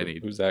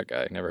 Who's that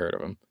guy? Never heard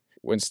of him.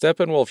 When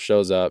Steppenwolf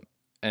shows up,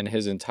 and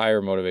his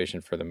entire motivation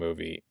for the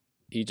movie,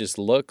 he just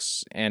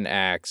looks and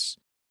acts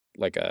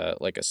like a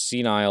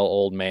senile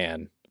old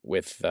man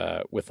with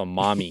a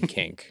mommy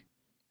kink.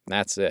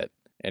 That's it.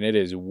 And it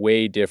is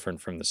way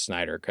different from the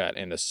Snyder cut.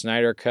 In the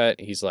Snyder cut,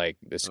 he's like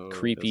this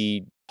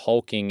creepy,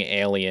 hulking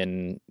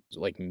alien,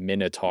 like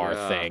minotaur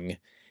thing.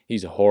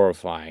 He's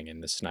horrifying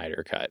in the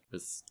Snyder cut.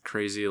 With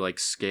crazy,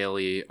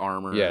 scaly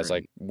armor. Yeah, it's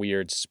like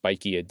weird,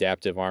 spiky,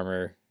 adaptive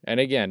armor. And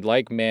again,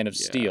 like Man of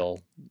Steel,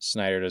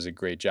 Snyder does a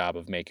great job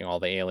of making all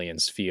the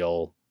aliens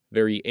feel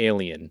very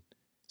alien.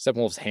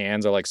 Steppenwolf's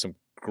hands are like some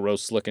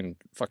gross-looking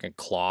fucking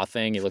claw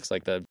thing. He looks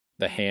like the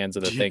hands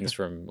of the things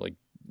from,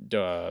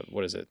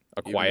 what is it?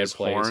 A Quiet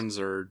Place. His horns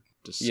are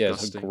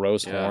disgusting. Yeah,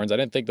 gross horns. I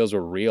didn't think those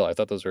were real. I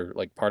thought those were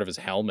part of his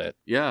helmet.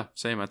 Yeah,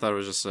 same. I thought it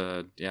was just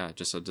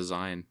a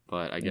design,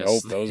 but I guess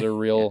nope, those are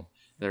real.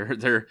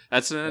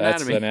 That's an anatomy.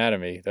 That's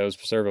anatomy. Those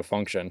serve a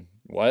function.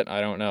 What? I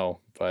don't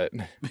know. but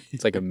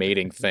it's like a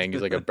mating thing.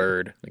 He's like a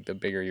bird. Like the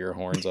bigger your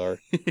horns are,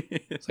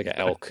 it's like an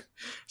elk.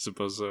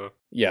 Suppose so.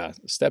 Yeah,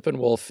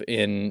 Steppenwolf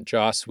in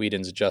Joss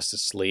Whedon's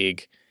Justice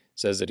League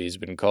says that he's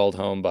been called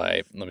home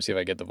by, let me see if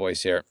I get the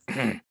voice here.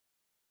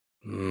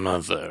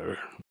 Mother,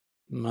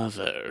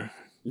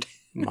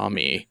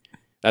 mommy.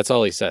 That's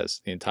all he says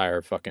the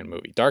entire fucking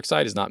movie.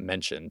 Darkseid is not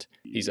mentioned.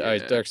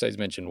 Darkseid's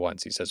mentioned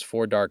once. He says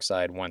for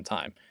Darkseid one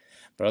time.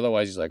 But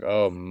otherwise he's like,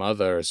 oh,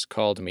 mother's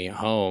called me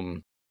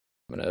home.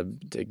 I'm going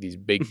to take these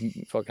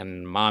big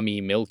fucking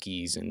mommy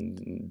milkies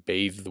and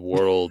bathe the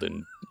world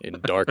in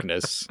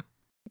darkness.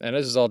 And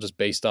this is all just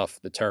based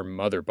off the term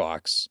mother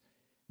box,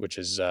 which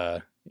is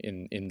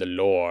in the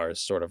lore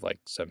sort of like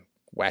some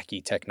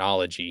wacky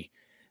technology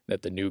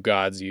that the new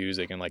gods use.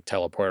 They can like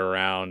teleport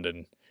around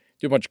and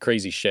do a bunch of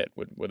crazy shit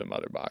with a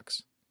mother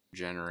box.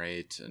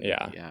 Generate. And,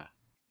 yeah.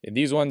 In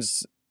these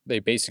ones, they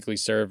basically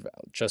serve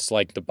just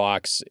like the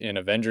box in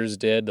Avengers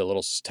did, the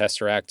little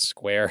Tesseract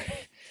square.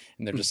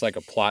 And they're just like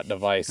a plot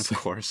device. Of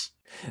course.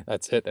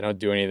 That's it. They don't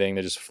do anything.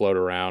 They just float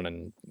around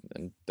and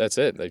that's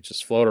it. They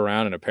just float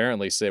around and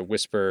apparently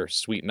whisper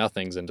sweet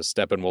nothings into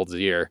Steppenwolf's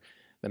ear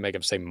that make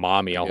him say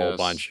mommy a whole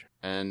bunch.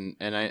 And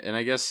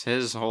I guess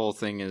his whole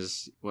thing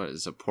is, what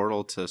is a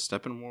portal to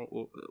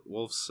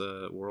Steppenwolf's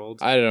world?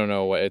 I don't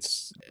know what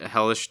it's a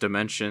hellish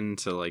dimension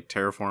to like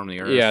terraform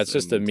the earth. Yeah, it's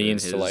just a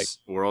means to like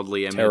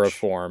worldly image.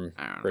 Terraform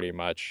pretty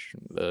much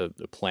the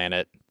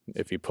planet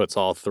if he puts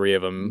all three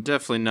of them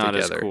definitely not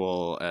together. As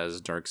cool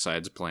as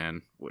Darkseid's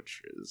plan,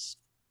 which is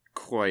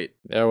quite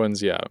that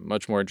one's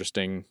much more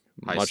interesting,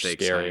 much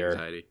scarier.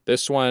 Anxiety.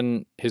 This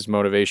one, his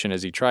motivation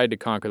is he tried to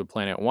conquer the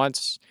planet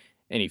once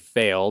and he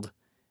failed,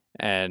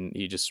 and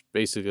he just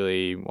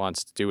basically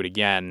wants to do it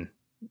again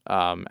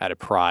out of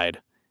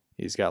pride.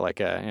 He's got like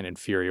an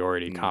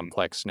inferiority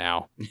complex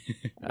now.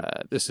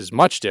 This is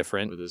much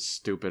different with his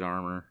stupid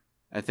armor.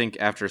 I think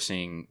after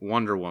seeing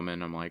Wonder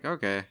Woman, I'm like,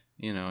 okay,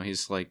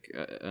 he's like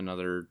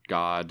another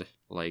god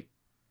like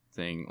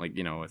thing, like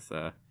with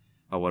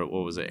what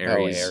was it,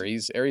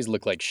 Ares? Ares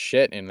looked like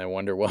shit in the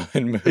Wonder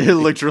Woman movie. It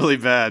looked really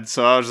bad,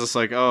 so I was just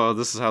like, oh,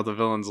 this is how the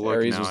villains look.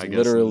 Ares now, was I guess,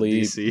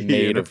 literally DC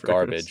made universe. of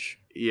garbage.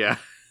 Yeah.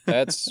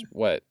 That's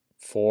what,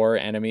 4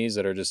 enemies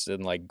that are just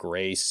in like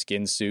gray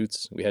skin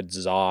suits. We had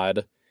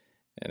Zod,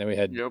 and then we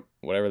had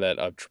whatever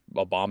that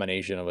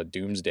abomination of a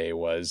Doomsday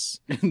was.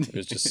 It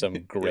was just some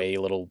gray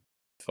little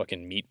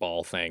fucking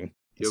meatball thing.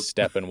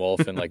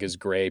 Steppenwolf in like his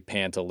gray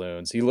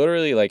pantaloons. He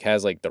literally like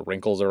has like the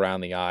wrinkles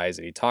around the eyes,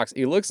 and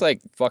he looks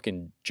like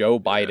fucking Joe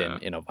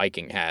Biden in a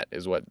Viking hat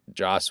is what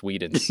Joss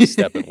Whedon's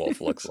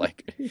Steppenwolf looks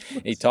like.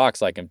 He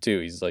talks like him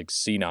too. He's like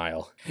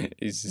senile.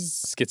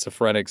 He's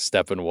schizophrenic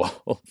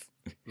Steppenwolf.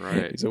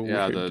 Right.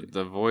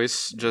 The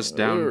voice just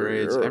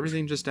downgrades.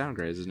 Everything just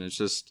downgrades, and it's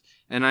just.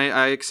 And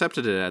I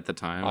accepted it at the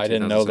time. I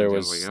didn't know there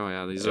was. Like, oh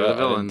yeah, these are the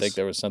villains. I didn't think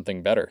there was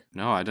something better.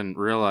 No, I didn't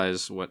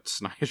realize what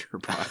Snyder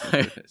brought.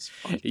 It's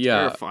a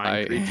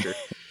terrifying creature.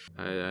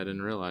 I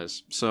didn't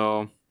realize.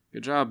 So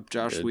good job,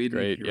 Josh Whedon.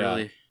 Great,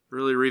 You're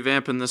really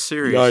revamping this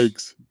series.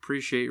 Yikes!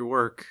 Appreciate your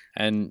work.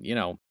 And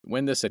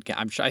when this had,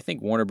 I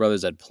think Warner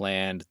Brothers had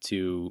planned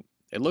to.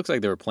 It looks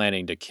like they were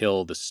planning to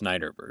kill the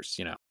Snyderverse.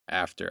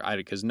 After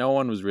because no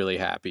one was really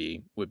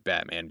happy with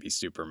Batman v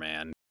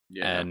Superman.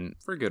 Yeah, and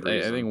for good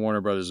reason. I think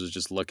Warner Brothers was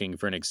just looking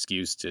for an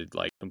excuse to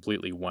like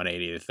completely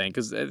 180 the thing,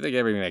 because I think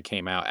everything that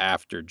came out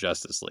after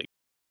Justice League,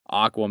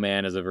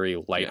 Aquaman is a very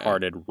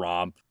lighthearted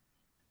romp.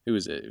 Who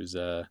was it? It was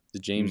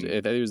James. I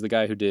think it was the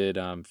guy who did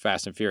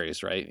Fast and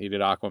Furious, right? He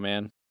did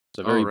Aquaman. It's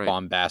a very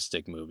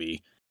bombastic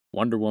movie.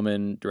 Wonder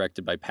Woman,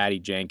 directed by Patty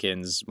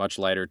Jenkins, much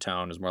lighter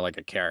tone. It was more like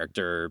a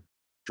character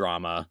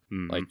drama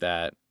like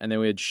that. And then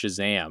we had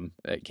Shazam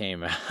that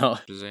came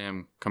out.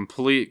 Shazam,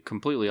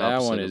 completely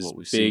opposite of what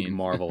we've seen. Big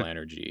Marvel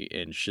energy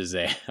in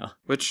Shazam.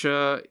 Which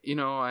I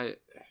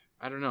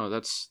don't know.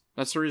 That's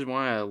the reason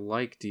why I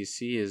like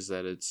DC is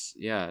that it's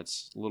a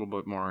little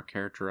bit more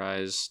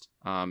characterized.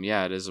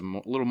 It is a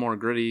little more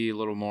gritty, a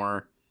little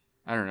more,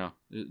 I don't know,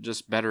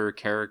 just better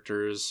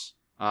characters.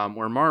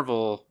 Where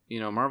Marvel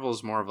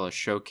is more of a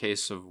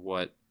showcase of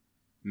what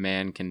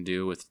man can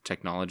do with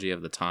technology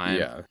of the time.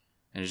 Yeah.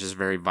 And it's just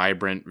very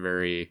vibrant,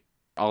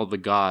 all the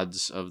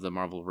gods of the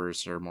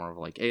Marvelverse are more of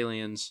like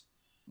aliens,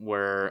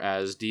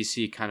 whereas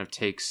DC kind of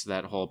takes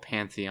that whole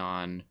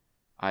pantheon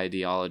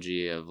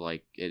ideology of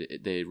like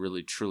they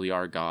really truly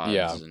are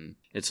gods, and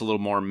it's a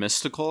little more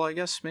mystical, I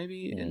guess,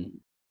 maybe.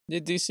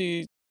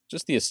 DC,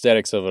 just the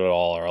aesthetics of it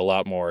all are a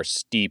lot more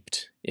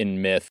steeped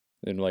in myth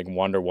than like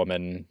Wonder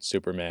Woman,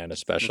 Superman,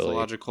 especially.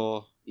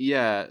 Mythological.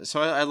 Yeah, so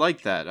I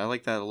like that. I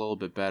like that a little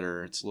bit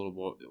better. It's a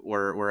little bit,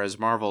 whereas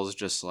Marvel is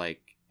just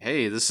like,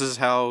 hey, this is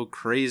how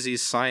crazy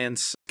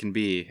science can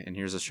be, and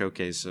here's a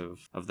showcase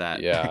of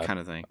that kind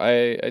of thing.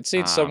 I'd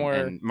say it's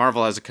somewhere. And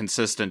Marvel has a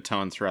consistent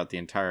tone throughout the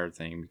entire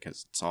thing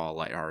because it's all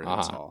lighthearted.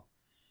 It's all,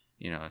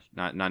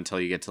 not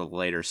until you get to the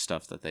later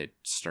stuff that they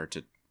start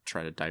to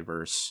try to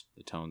diverse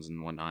the tones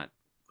and whatnot.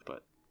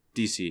 But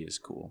DC is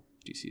cool.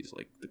 DC is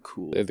like the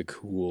cool. They're the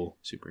cool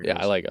superheroes.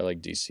 Yeah, I like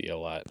DC a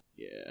lot.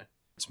 Yeah,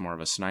 it's more of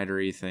a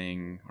Snydery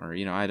thing, or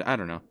I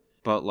don't know.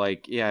 But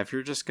like, yeah, if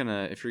you're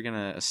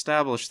gonna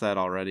establish that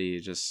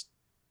already,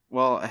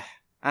 well,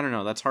 I don't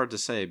know. That's hard to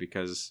say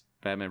because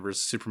Batman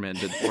vs Superman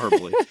did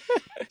horribly.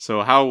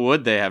 So how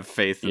would they have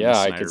faith in the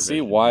Snyder I could see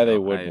vision, why they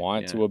would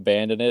want to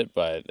abandon it,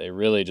 but they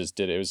really just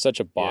did it. It was such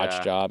a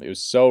botched job. It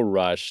was so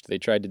rushed. They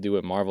tried to do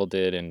what Marvel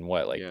did in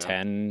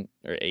 10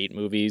 or 8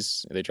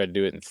 movies. They tried to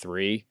do it in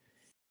 3,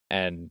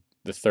 and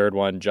the third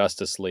one,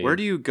 Justice League. Where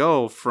do you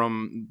go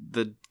from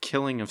the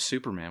killing of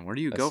Superman? Where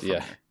do you go from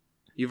there?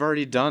 You've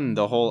already done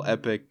the whole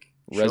epic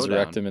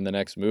resurrect showdown. Him in the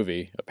next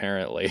movie,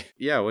 apparently.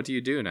 Yeah, what do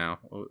you do now?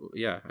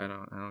 Yeah, I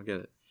don't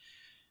get it.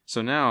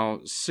 So now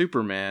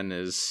Superman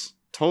is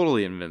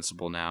totally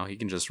invincible now. He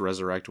can just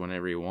resurrect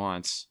whenever he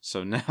wants.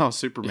 So now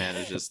Superman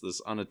is just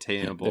this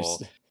unattainable,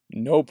 there's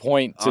no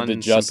point to the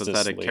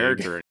Justice League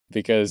character.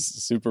 Because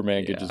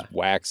Superman could just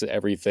wax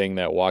everything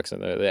that walks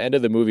in there. The end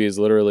of the movie is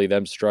literally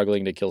them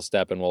struggling to kill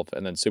Steppenwolf,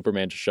 and then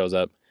Superman just shows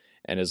up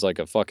and is like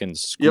a fucking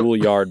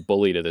schoolyard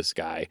bully to this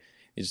guy.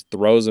 He just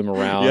throws him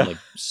around, like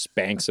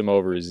spanks him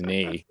over his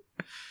knee.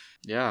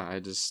 Yeah, I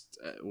just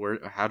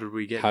how did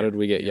we get? How did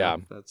we get? Yeah,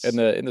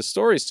 in the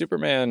story,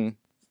 Superman,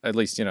 at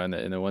least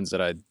in the ones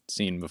that I'd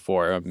seen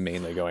before, I'm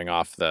mainly going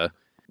off the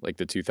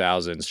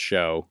 2000s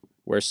show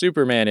where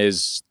Superman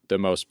is the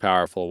most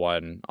powerful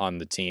one on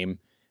the team,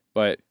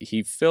 but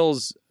he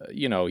fills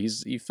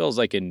he fills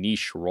like a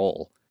niche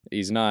role.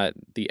 He's not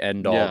the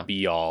end all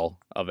be all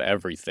of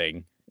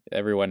everything.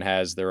 Everyone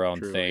has their own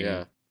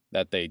thing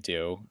that they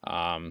do.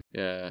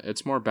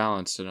 It's more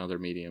balanced in other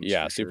mediums.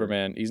 Yeah,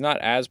 Superman, he's not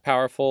as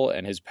powerful,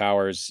 and his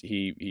powers,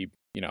 he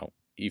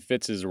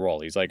fits his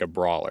role. He's like a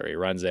brawler. He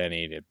runs in,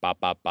 he did bop,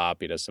 bop,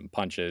 bop. He does some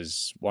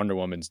punches. Wonder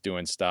Woman's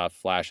doing stuff.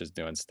 Flash is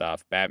doing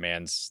stuff.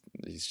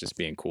 He's just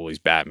being cool. He's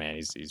Batman.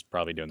 He's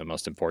probably doing the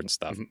most important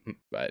stuff.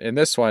 But in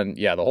this one,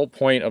 the whole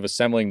point of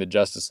assembling the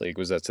Justice League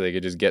was that so they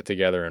could just get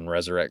together and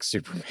resurrect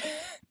Superman.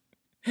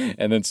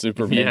 And then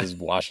Superman just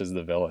washes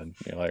the villain.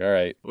 You're like, all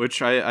right.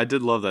 Which I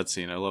did love that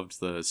scene. I loved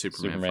the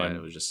Superman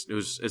fight.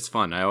 It's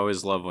fun. I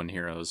always love when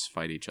heroes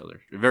fight each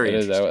other. Very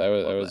interesting. That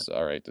was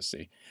all right to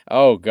see.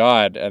 Oh,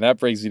 God. And that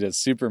brings me to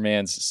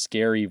Superman's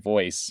scary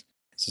voice.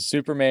 So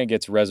Superman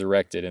gets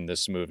resurrected in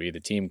this movie. The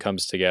team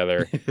comes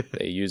together.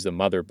 They use the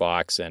mother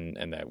box and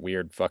that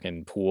weird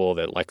fucking pool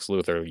that Lex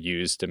Luthor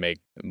used to make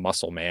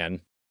Muscle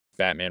Man,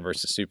 Batman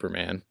versus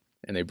Superman.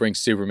 And they bring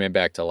Superman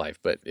back to life,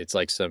 but it's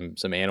like some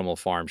Animal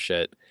Farm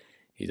shit.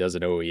 He doesn't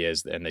know who he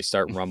is, and they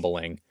start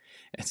rumbling.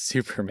 And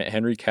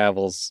Henry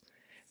Cavill's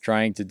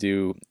trying to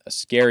do a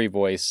scary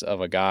voice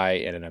of a guy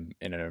in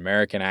an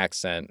American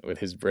accent with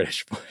his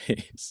British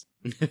voice.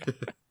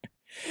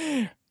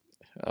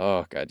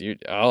 Oh God,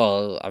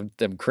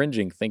 I'm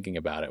cringing thinking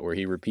about it. Where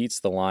he repeats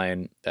the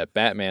line that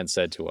Batman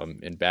said to him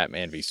in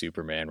Batman v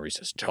Superman, where he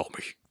says, "Tell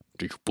me,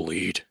 do you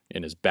bleed?"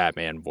 in his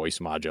Batman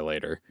voice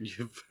modulator.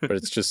 But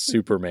it's just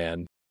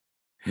Superman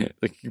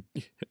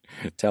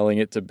telling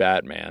it to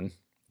Batman.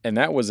 And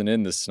that wasn't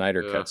in the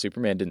Snyder cut.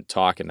 Superman didn't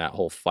talk in that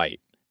whole fight.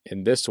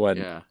 In this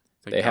one,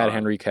 they had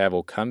Henry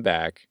Cavill come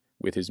back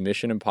with his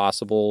Mission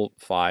Impossible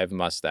 5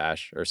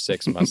 mustache or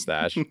 6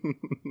 mustache.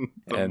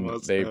 And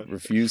they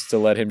refused to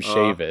let him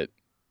shave it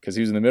because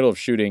he was in the middle of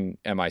shooting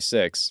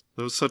MI6.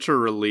 It was such a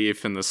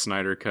relief in the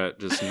Snyder cut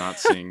just not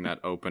seeing that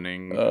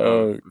opening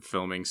of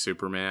filming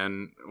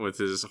Superman with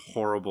his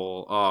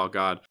horrible... Oh,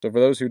 God. So for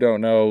those who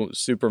don't know,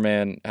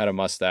 Superman had a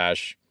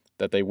mustache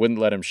that they wouldn't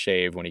let him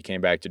shave when he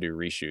came back to do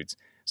reshoots.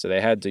 So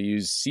they had to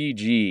use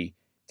CG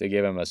to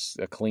give him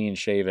a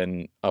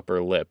clean-shaven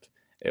upper lip.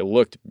 It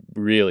looked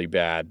really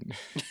bad.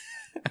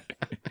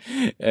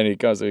 And he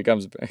comes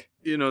back.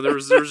 There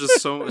was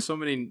just so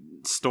many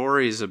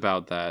stories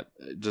about that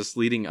just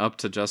leading up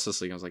to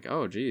Justice League. I was like,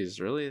 oh geez,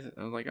 really?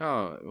 I was like,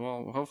 oh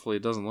well, hopefully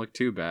it doesn't look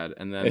too bad.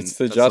 And then it's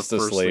the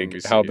Justice League.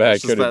 How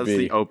bad could it be?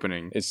 The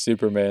opening. It's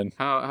Superman.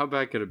 How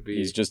bad could it be?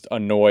 He's just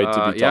annoyed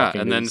to be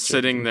talking. And then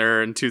sitting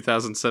there in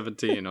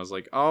 2017, I was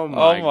like, oh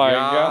my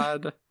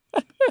god.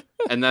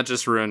 And that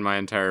just ruined my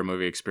entire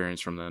movie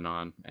experience from then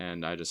on,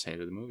 and I just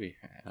hated the movie.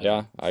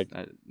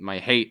 My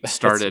hate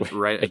started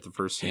right at the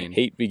first scene.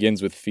 Hate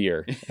begins with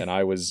fear, and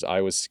I was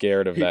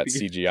scared of that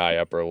CGI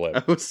upper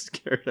lip. I was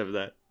scared of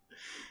that.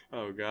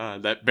 Oh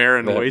god, that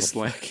barren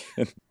wasteland.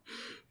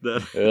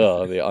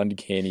 The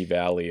uncanny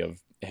valley of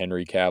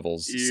Henry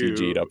Cavill's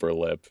CG'd upper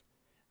lip.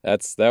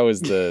 That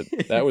was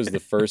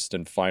the first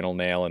and final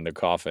nail in the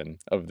coffin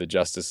of the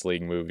Justice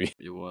League movie.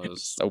 It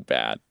was so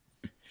bad.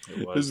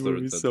 It was the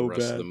rest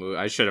of the movie.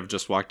 I should have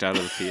just walked out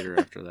of the theater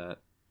after that.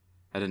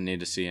 I didn't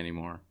need to see any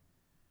more.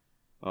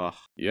 Ugh.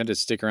 You had to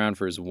stick around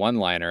for his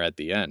one-liner at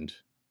the end.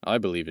 I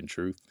believe in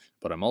truth,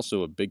 but I'm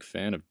also a big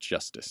fan of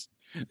justice.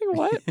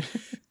 What?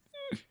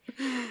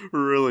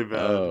 Really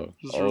bad.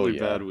 Really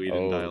bad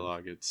Whedon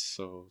dialogue. It's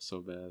so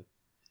bad.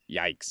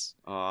 Yikes.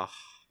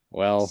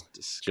 Well,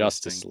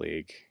 Justice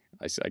League.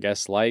 I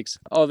guess likes.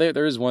 Oh,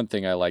 there is one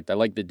thing I liked. I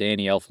like the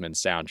Danny Elfman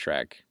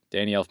soundtrack.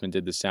 Danny Elfman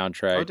did the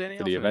soundtrack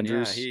for the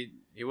Avengers. Yeah,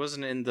 He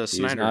wasn't in the He's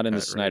Snyder not cut, in the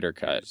right? Snyder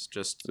cut.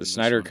 Just The in this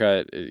Snyder one.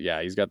 cut,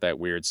 yeah, he's got that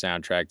weird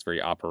soundtrack. It's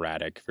very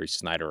operatic, very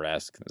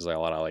Snyder-esque. There's like a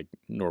lot of like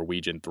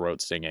Norwegian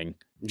throat singing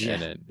Yeah,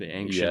 in it. the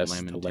ancient The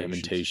lamentations.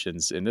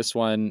 Lamentations. In this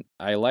one,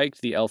 I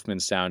liked the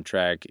Elfman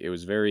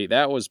soundtrack.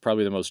 That was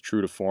probably the most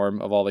true to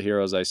form of all the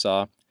heroes I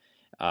saw.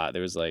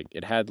 There was like,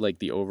 it had like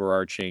the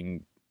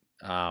overarching,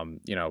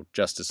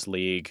 Justice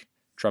League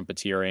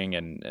trumpeteering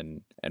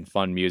and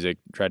fun music,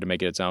 tried to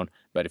make it its own.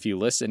 But if you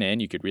listen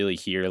in, you could really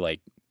hear like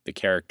the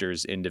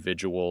characters'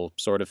 individual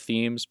sort of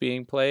themes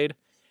being played.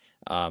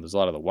 There's a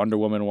lot of the Wonder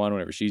Woman one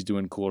whenever she's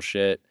doing cool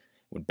shit.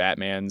 When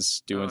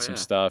Batman's doing some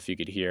stuff, you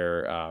could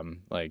hear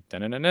like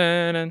that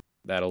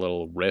a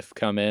little riff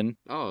come in.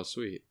 Oh,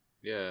 sweet.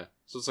 Yeah.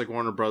 So it's like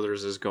Warner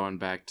Brothers is going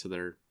back to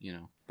their,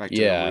 back to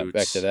Yeah, the roots.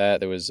 back to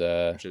that. There was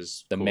which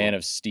is the cool. Man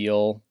of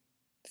Steel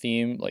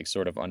theme, like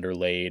sort of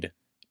underlaid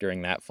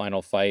during that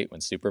final fight when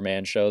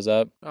Superman shows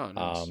up. Oh,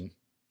 nice.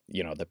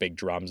 The big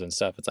drums and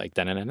stuff. It's like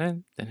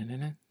and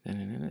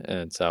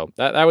so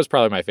that was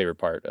probably my favorite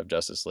part of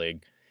Justice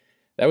League.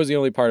 That was the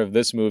only part of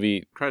this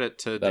movie Credit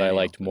to that I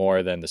liked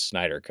more than the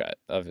Snyder cut.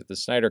 Of the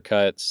Snyder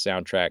cut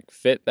soundtrack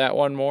fit that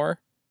one more,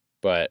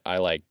 but I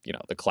like,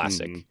 the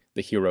classic,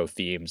 the hero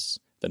themes,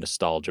 the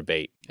nostalgia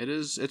bait.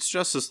 It's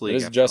Justice League. It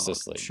is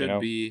Justice League. It should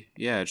be,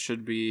 it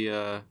should be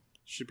a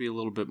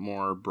little bit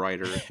more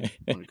brighter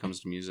when it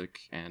comes to music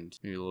and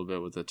maybe a little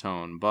bit with the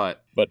tone,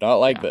 but not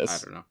like this.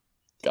 I don't know.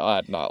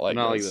 God, not like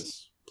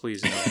this.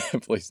 Please no.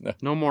 Please no.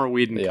 No more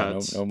Whedon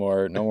cuts. No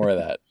more of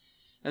that.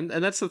 And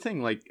that's the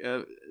thing, like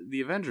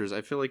the Avengers,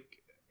 I feel like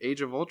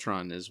Age of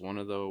Ultron is one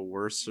of the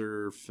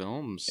worser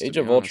films. Age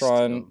of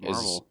Ultron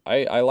is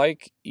I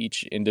like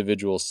each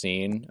individual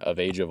scene of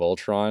Age of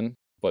Ultron,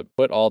 but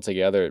put all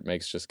together it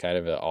makes just kind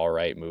of an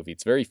alright movie.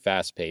 It's very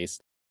fast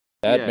paced.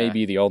 That may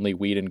be the only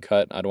Whedon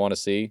cut I'd want to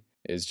see,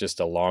 is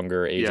just a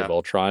longer Age of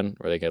Ultron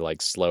where they could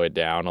like slow it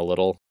down a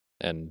little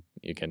and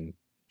you can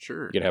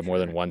have more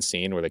than one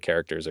scene where the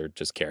characters are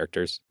just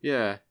characters.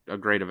 Yeah, a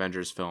great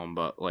Avengers film,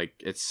 but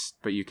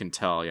but you can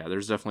tell,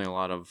 there's definitely a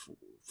lot of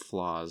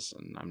flaws,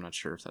 and I'm not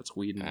sure if that's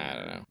Whedon. I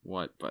don't know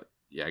what, but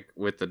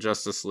with the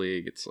Justice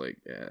League, it's like,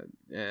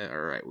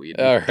 all right,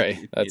 Whedon. All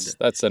right,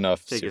 that's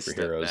enough take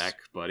superheroes. A step back,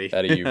 buddy.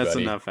 Out of you, that's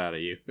buddy. enough out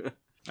of you.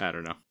 I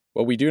don't know.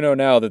 Well, we do know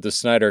now that the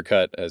Snyder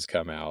cut has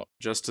come out.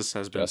 Justice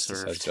has been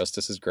served.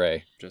 Justice is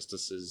gray.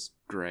 Justice is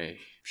gray.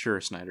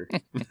 Sure, Snyder.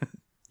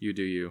 You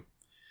do you.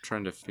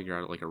 Trying to figure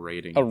out like a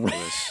rating for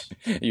this.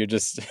 You're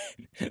just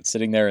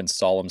sitting there in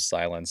solemn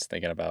silence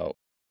thinking about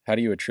how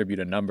do you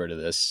attribute a number to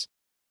this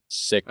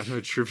sick. I don't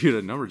attribute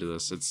a number to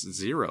this. It's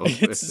 0.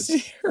 It's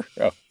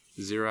 0.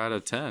 0 out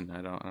of 10.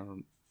 I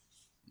don't.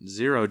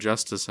 0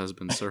 justice has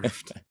been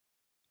served.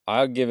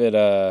 I'll give it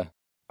a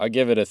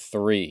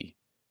 3.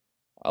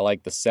 I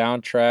like the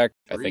soundtrack.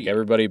 3. I think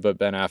everybody but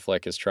Ben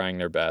Affleck is trying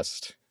their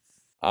best.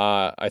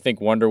 I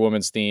think Wonder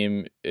Woman's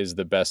theme is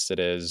the best it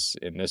is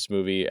in this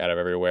movie out of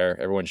everywhere.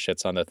 Everyone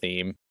shits on the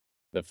theme.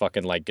 The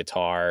fucking like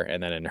guitar,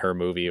 and then in her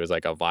movie it was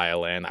like a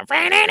violin.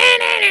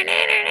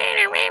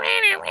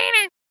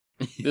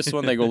 This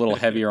one they go a little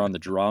heavier on the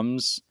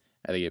drums.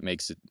 I think it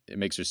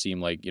makes her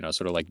seem like,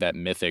 sort of like that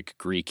mythic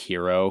Greek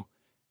hero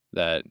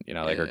that,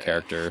 like her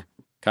character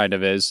kind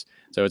of is.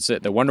 So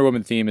the Wonder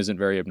Woman theme isn't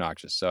very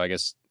obnoxious. So I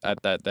guess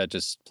that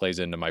just plays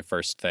into my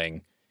first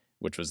thing,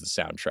 which was the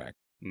soundtrack.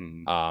 So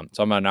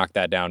I'm gonna knock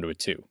that down to a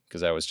 2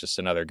 because that was just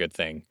another good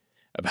thing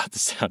about the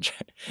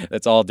soundtrack.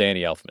 That's all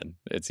Danny Elfman.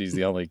 He's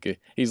the only good.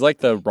 He's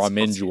like the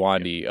Ramin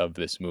Djawadi of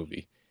this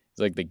movie.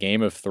 He's like the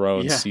Game of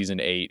Thrones season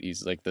 8.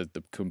 He's like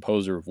the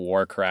composer of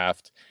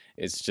Warcraft.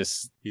 It's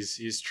just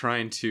he's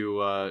trying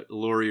to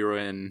lure you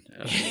in.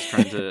 He's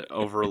trying to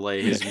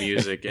overlay his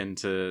music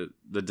into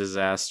the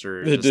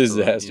disaster. The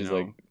disaster's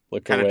like.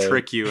 Kind of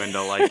trick you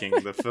into liking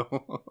the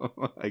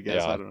film. I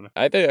guess. I don't know.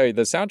 I think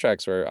the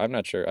soundtracks were. I'm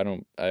not sure.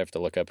 I have to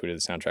look up who did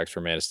the soundtracks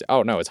for Man of Steel.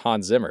 Oh no, it's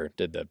Hans Zimmer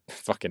did the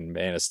fucking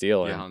Man of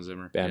Steel and Hans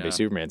Zimmer. Batman v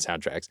Superman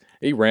soundtracks.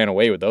 He ran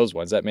away with those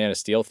ones. That Man of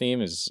Steel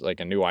theme is like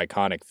a new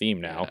iconic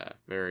theme now. Yeah,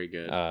 very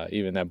good.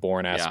 Even that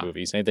boring ass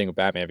movie. Same thing with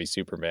Batman v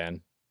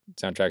Superman.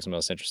 Soundtrack's the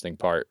most interesting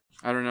part.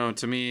 I don't know.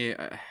 To me,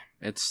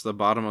 it's the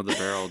bottom of the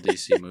barrel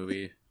DC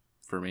movie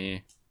for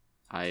me.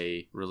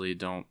 I really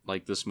don't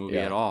like this movie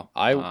at all.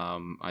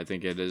 I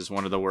think it is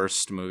one of the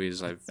worst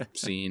movies I've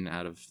seen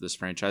out of this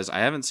franchise. I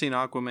haven't seen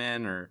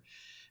Aquaman or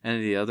any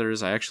of the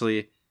others. I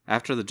actually,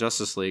 after the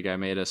Justice League, I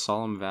made a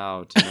solemn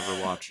vow to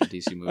never watch a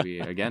DC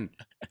movie again.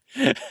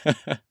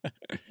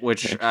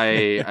 Which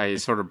I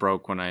sort of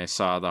broke when I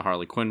saw the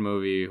Harley Quinn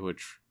movie,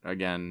 which,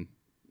 again,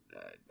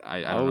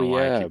 I don't know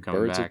why I keep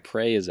coming Birds back. of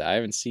Prey I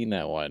haven't seen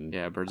that one.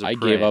 Yeah, Birds of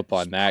Prey. I gave up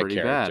on that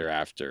character bad.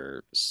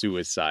 after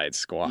Suicide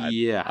Squad.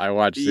 Yeah. I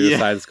watched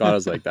Suicide Squad. I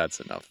was like, that's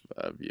enough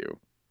of you.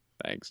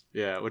 Thanks.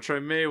 Yeah, which I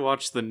may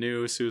watch the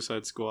new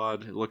Suicide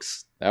Squad. It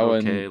looks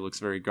It looks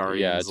very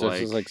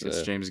Guardians-like. Yeah,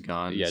 it's James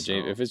Gunn. Yeah, so.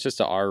 If it's just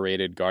a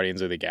R-rated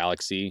Guardians of the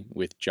Galaxy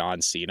with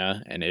John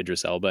Cena and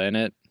Idris Elba in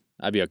it,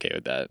 I'd be okay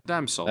with that.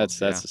 I'm sold. That's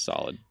a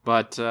solid.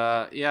 But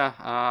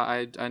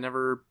I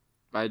never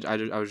I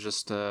was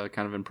just kind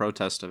of in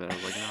protest of it. I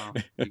was like,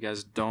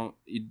 no,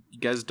 you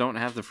guys don't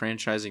have the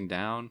franchising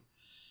down.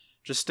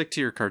 Just stick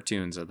to your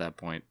cartoons at that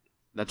point.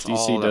 That's DC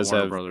all that does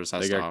Warner have, Brothers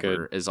has to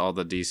offer is all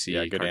the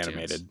DC good cartoons.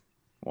 animated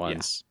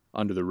ones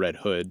under the red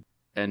hood.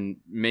 And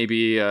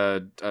maybe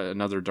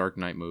another Dark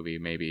Knight movie,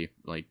 maybe.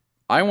 Like,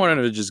 I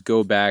wanted to just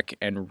go back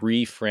and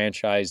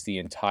re-franchise the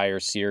entire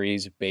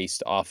series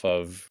based off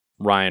of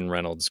Ryan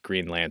Reynolds'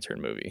 Green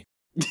Lantern movie.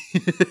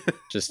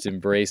 Just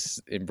embrace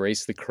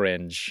the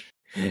cringe.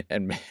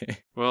 And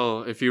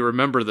well, if you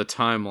remember the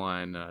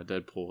timeline,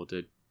 Deadpool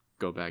did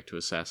go back to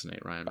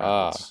assassinate Ryan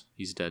Reynolds.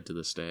 He's dead to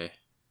this day.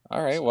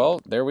 All right,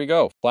 well, there we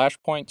go.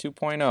 Flashpoint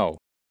 2.0.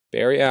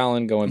 Barry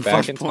Allen going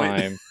back in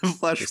time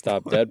to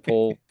stop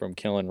Deadpool from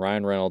killing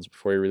Ryan Reynolds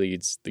before he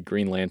reads the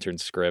Green Lantern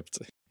script,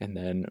 and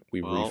then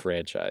we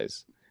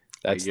re-franchise.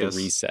 That's the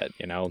reset,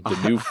 the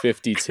new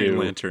 52. Green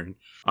Lantern,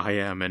 I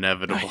am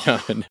inevitable.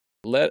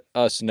 Let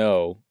us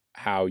know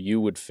how you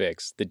would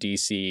fix the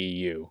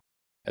DCEU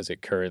as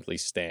it currently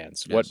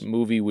stands. Yes. What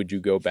movie would you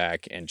go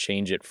back and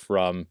change it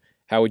from?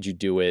 How would you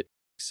do it?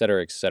 Et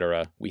cetera, et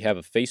cetera. We have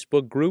a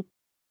Facebook group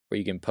where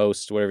you can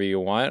post whatever you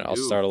want. I'll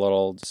start a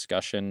little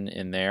discussion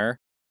in there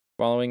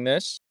following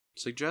this.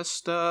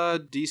 Suggest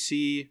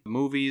DC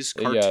movies,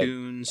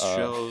 cartoons,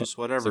 shows,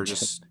 whatever.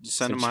 Just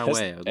send them my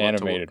way. I'd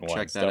animated love to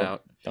ones. Check that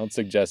out. Don't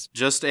suggest.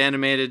 Just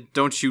animated.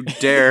 Don't you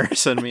dare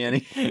send me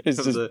any.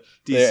 It's just the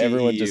DC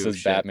everyone just says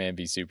shit. Batman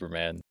v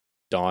Superman.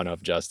 Dawn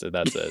of Justice.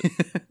 That's it.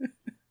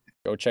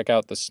 Go check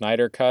out the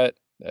Snyder Cut.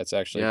 That's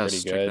actually pretty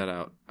good. Check that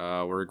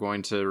out. We're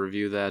going to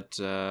review that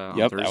on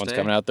Thursday. That one's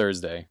coming out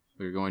Thursday.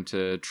 We're going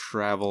to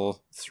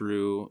travel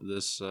through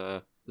this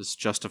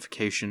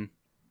justification.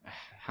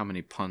 How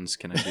many puns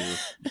can I do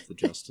with the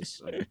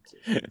justice?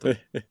 The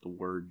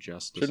word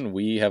justice. Shouldn't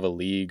we have a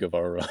league of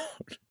our own?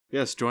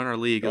 Yes, join our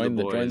league of the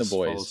boys. Join the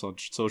boys. Follow us on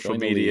social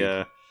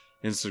media,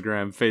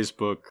 Instagram,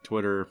 Facebook,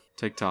 Twitter,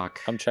 TikTok.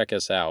 Come check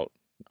us out.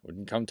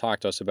 Come talk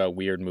to us about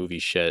weird movie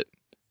shit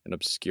and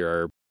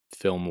obscure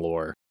film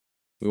lore.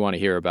 We want to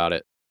hear about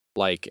it.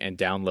 Like and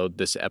download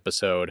this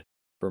episode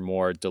for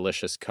more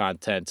delicious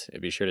content.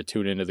 And be sure to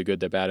tune into the Good,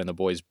 the Bad, and the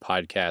Boys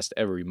podcast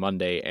every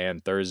Monday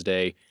and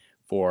Thursday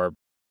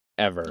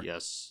forever.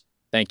 Yes.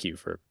 Thank you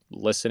for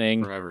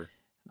listening. Forever.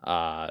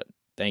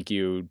 Thank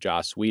you,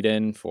 Joss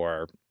Whedon,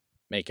 for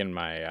making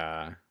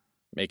my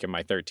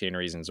 13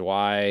 Reasons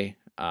Why.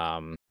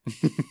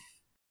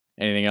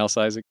 Anything else,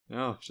 Isaac?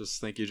 No,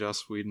 just thank you,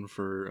 Joss Whedon,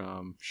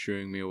 for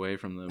shooing me away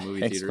from the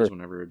movie theaters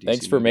whenever a DC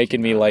Thanks for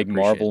making me like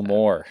Marvel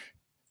more.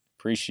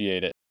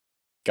 Appreciate it.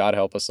 God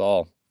help us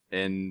all.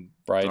 And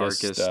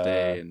brightest darkest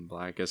day and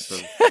blackest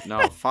of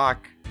no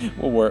fuck.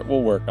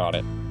 We'll work on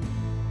it.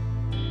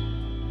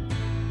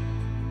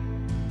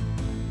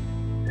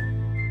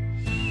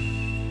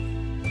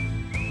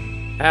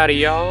 Howdy,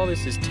 y'all.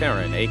 This is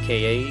Terran,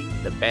 a.k.a.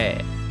 The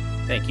Bad.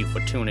 Thank you for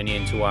tuning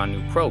in to our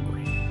new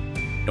program.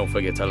 Don't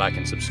forget to like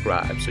and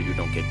subscribe so you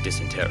don't get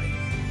dysentery.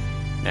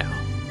 Now,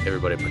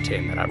 everybody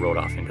pretend that I rode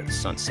off into the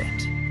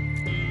sunset.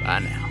 Bye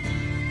now.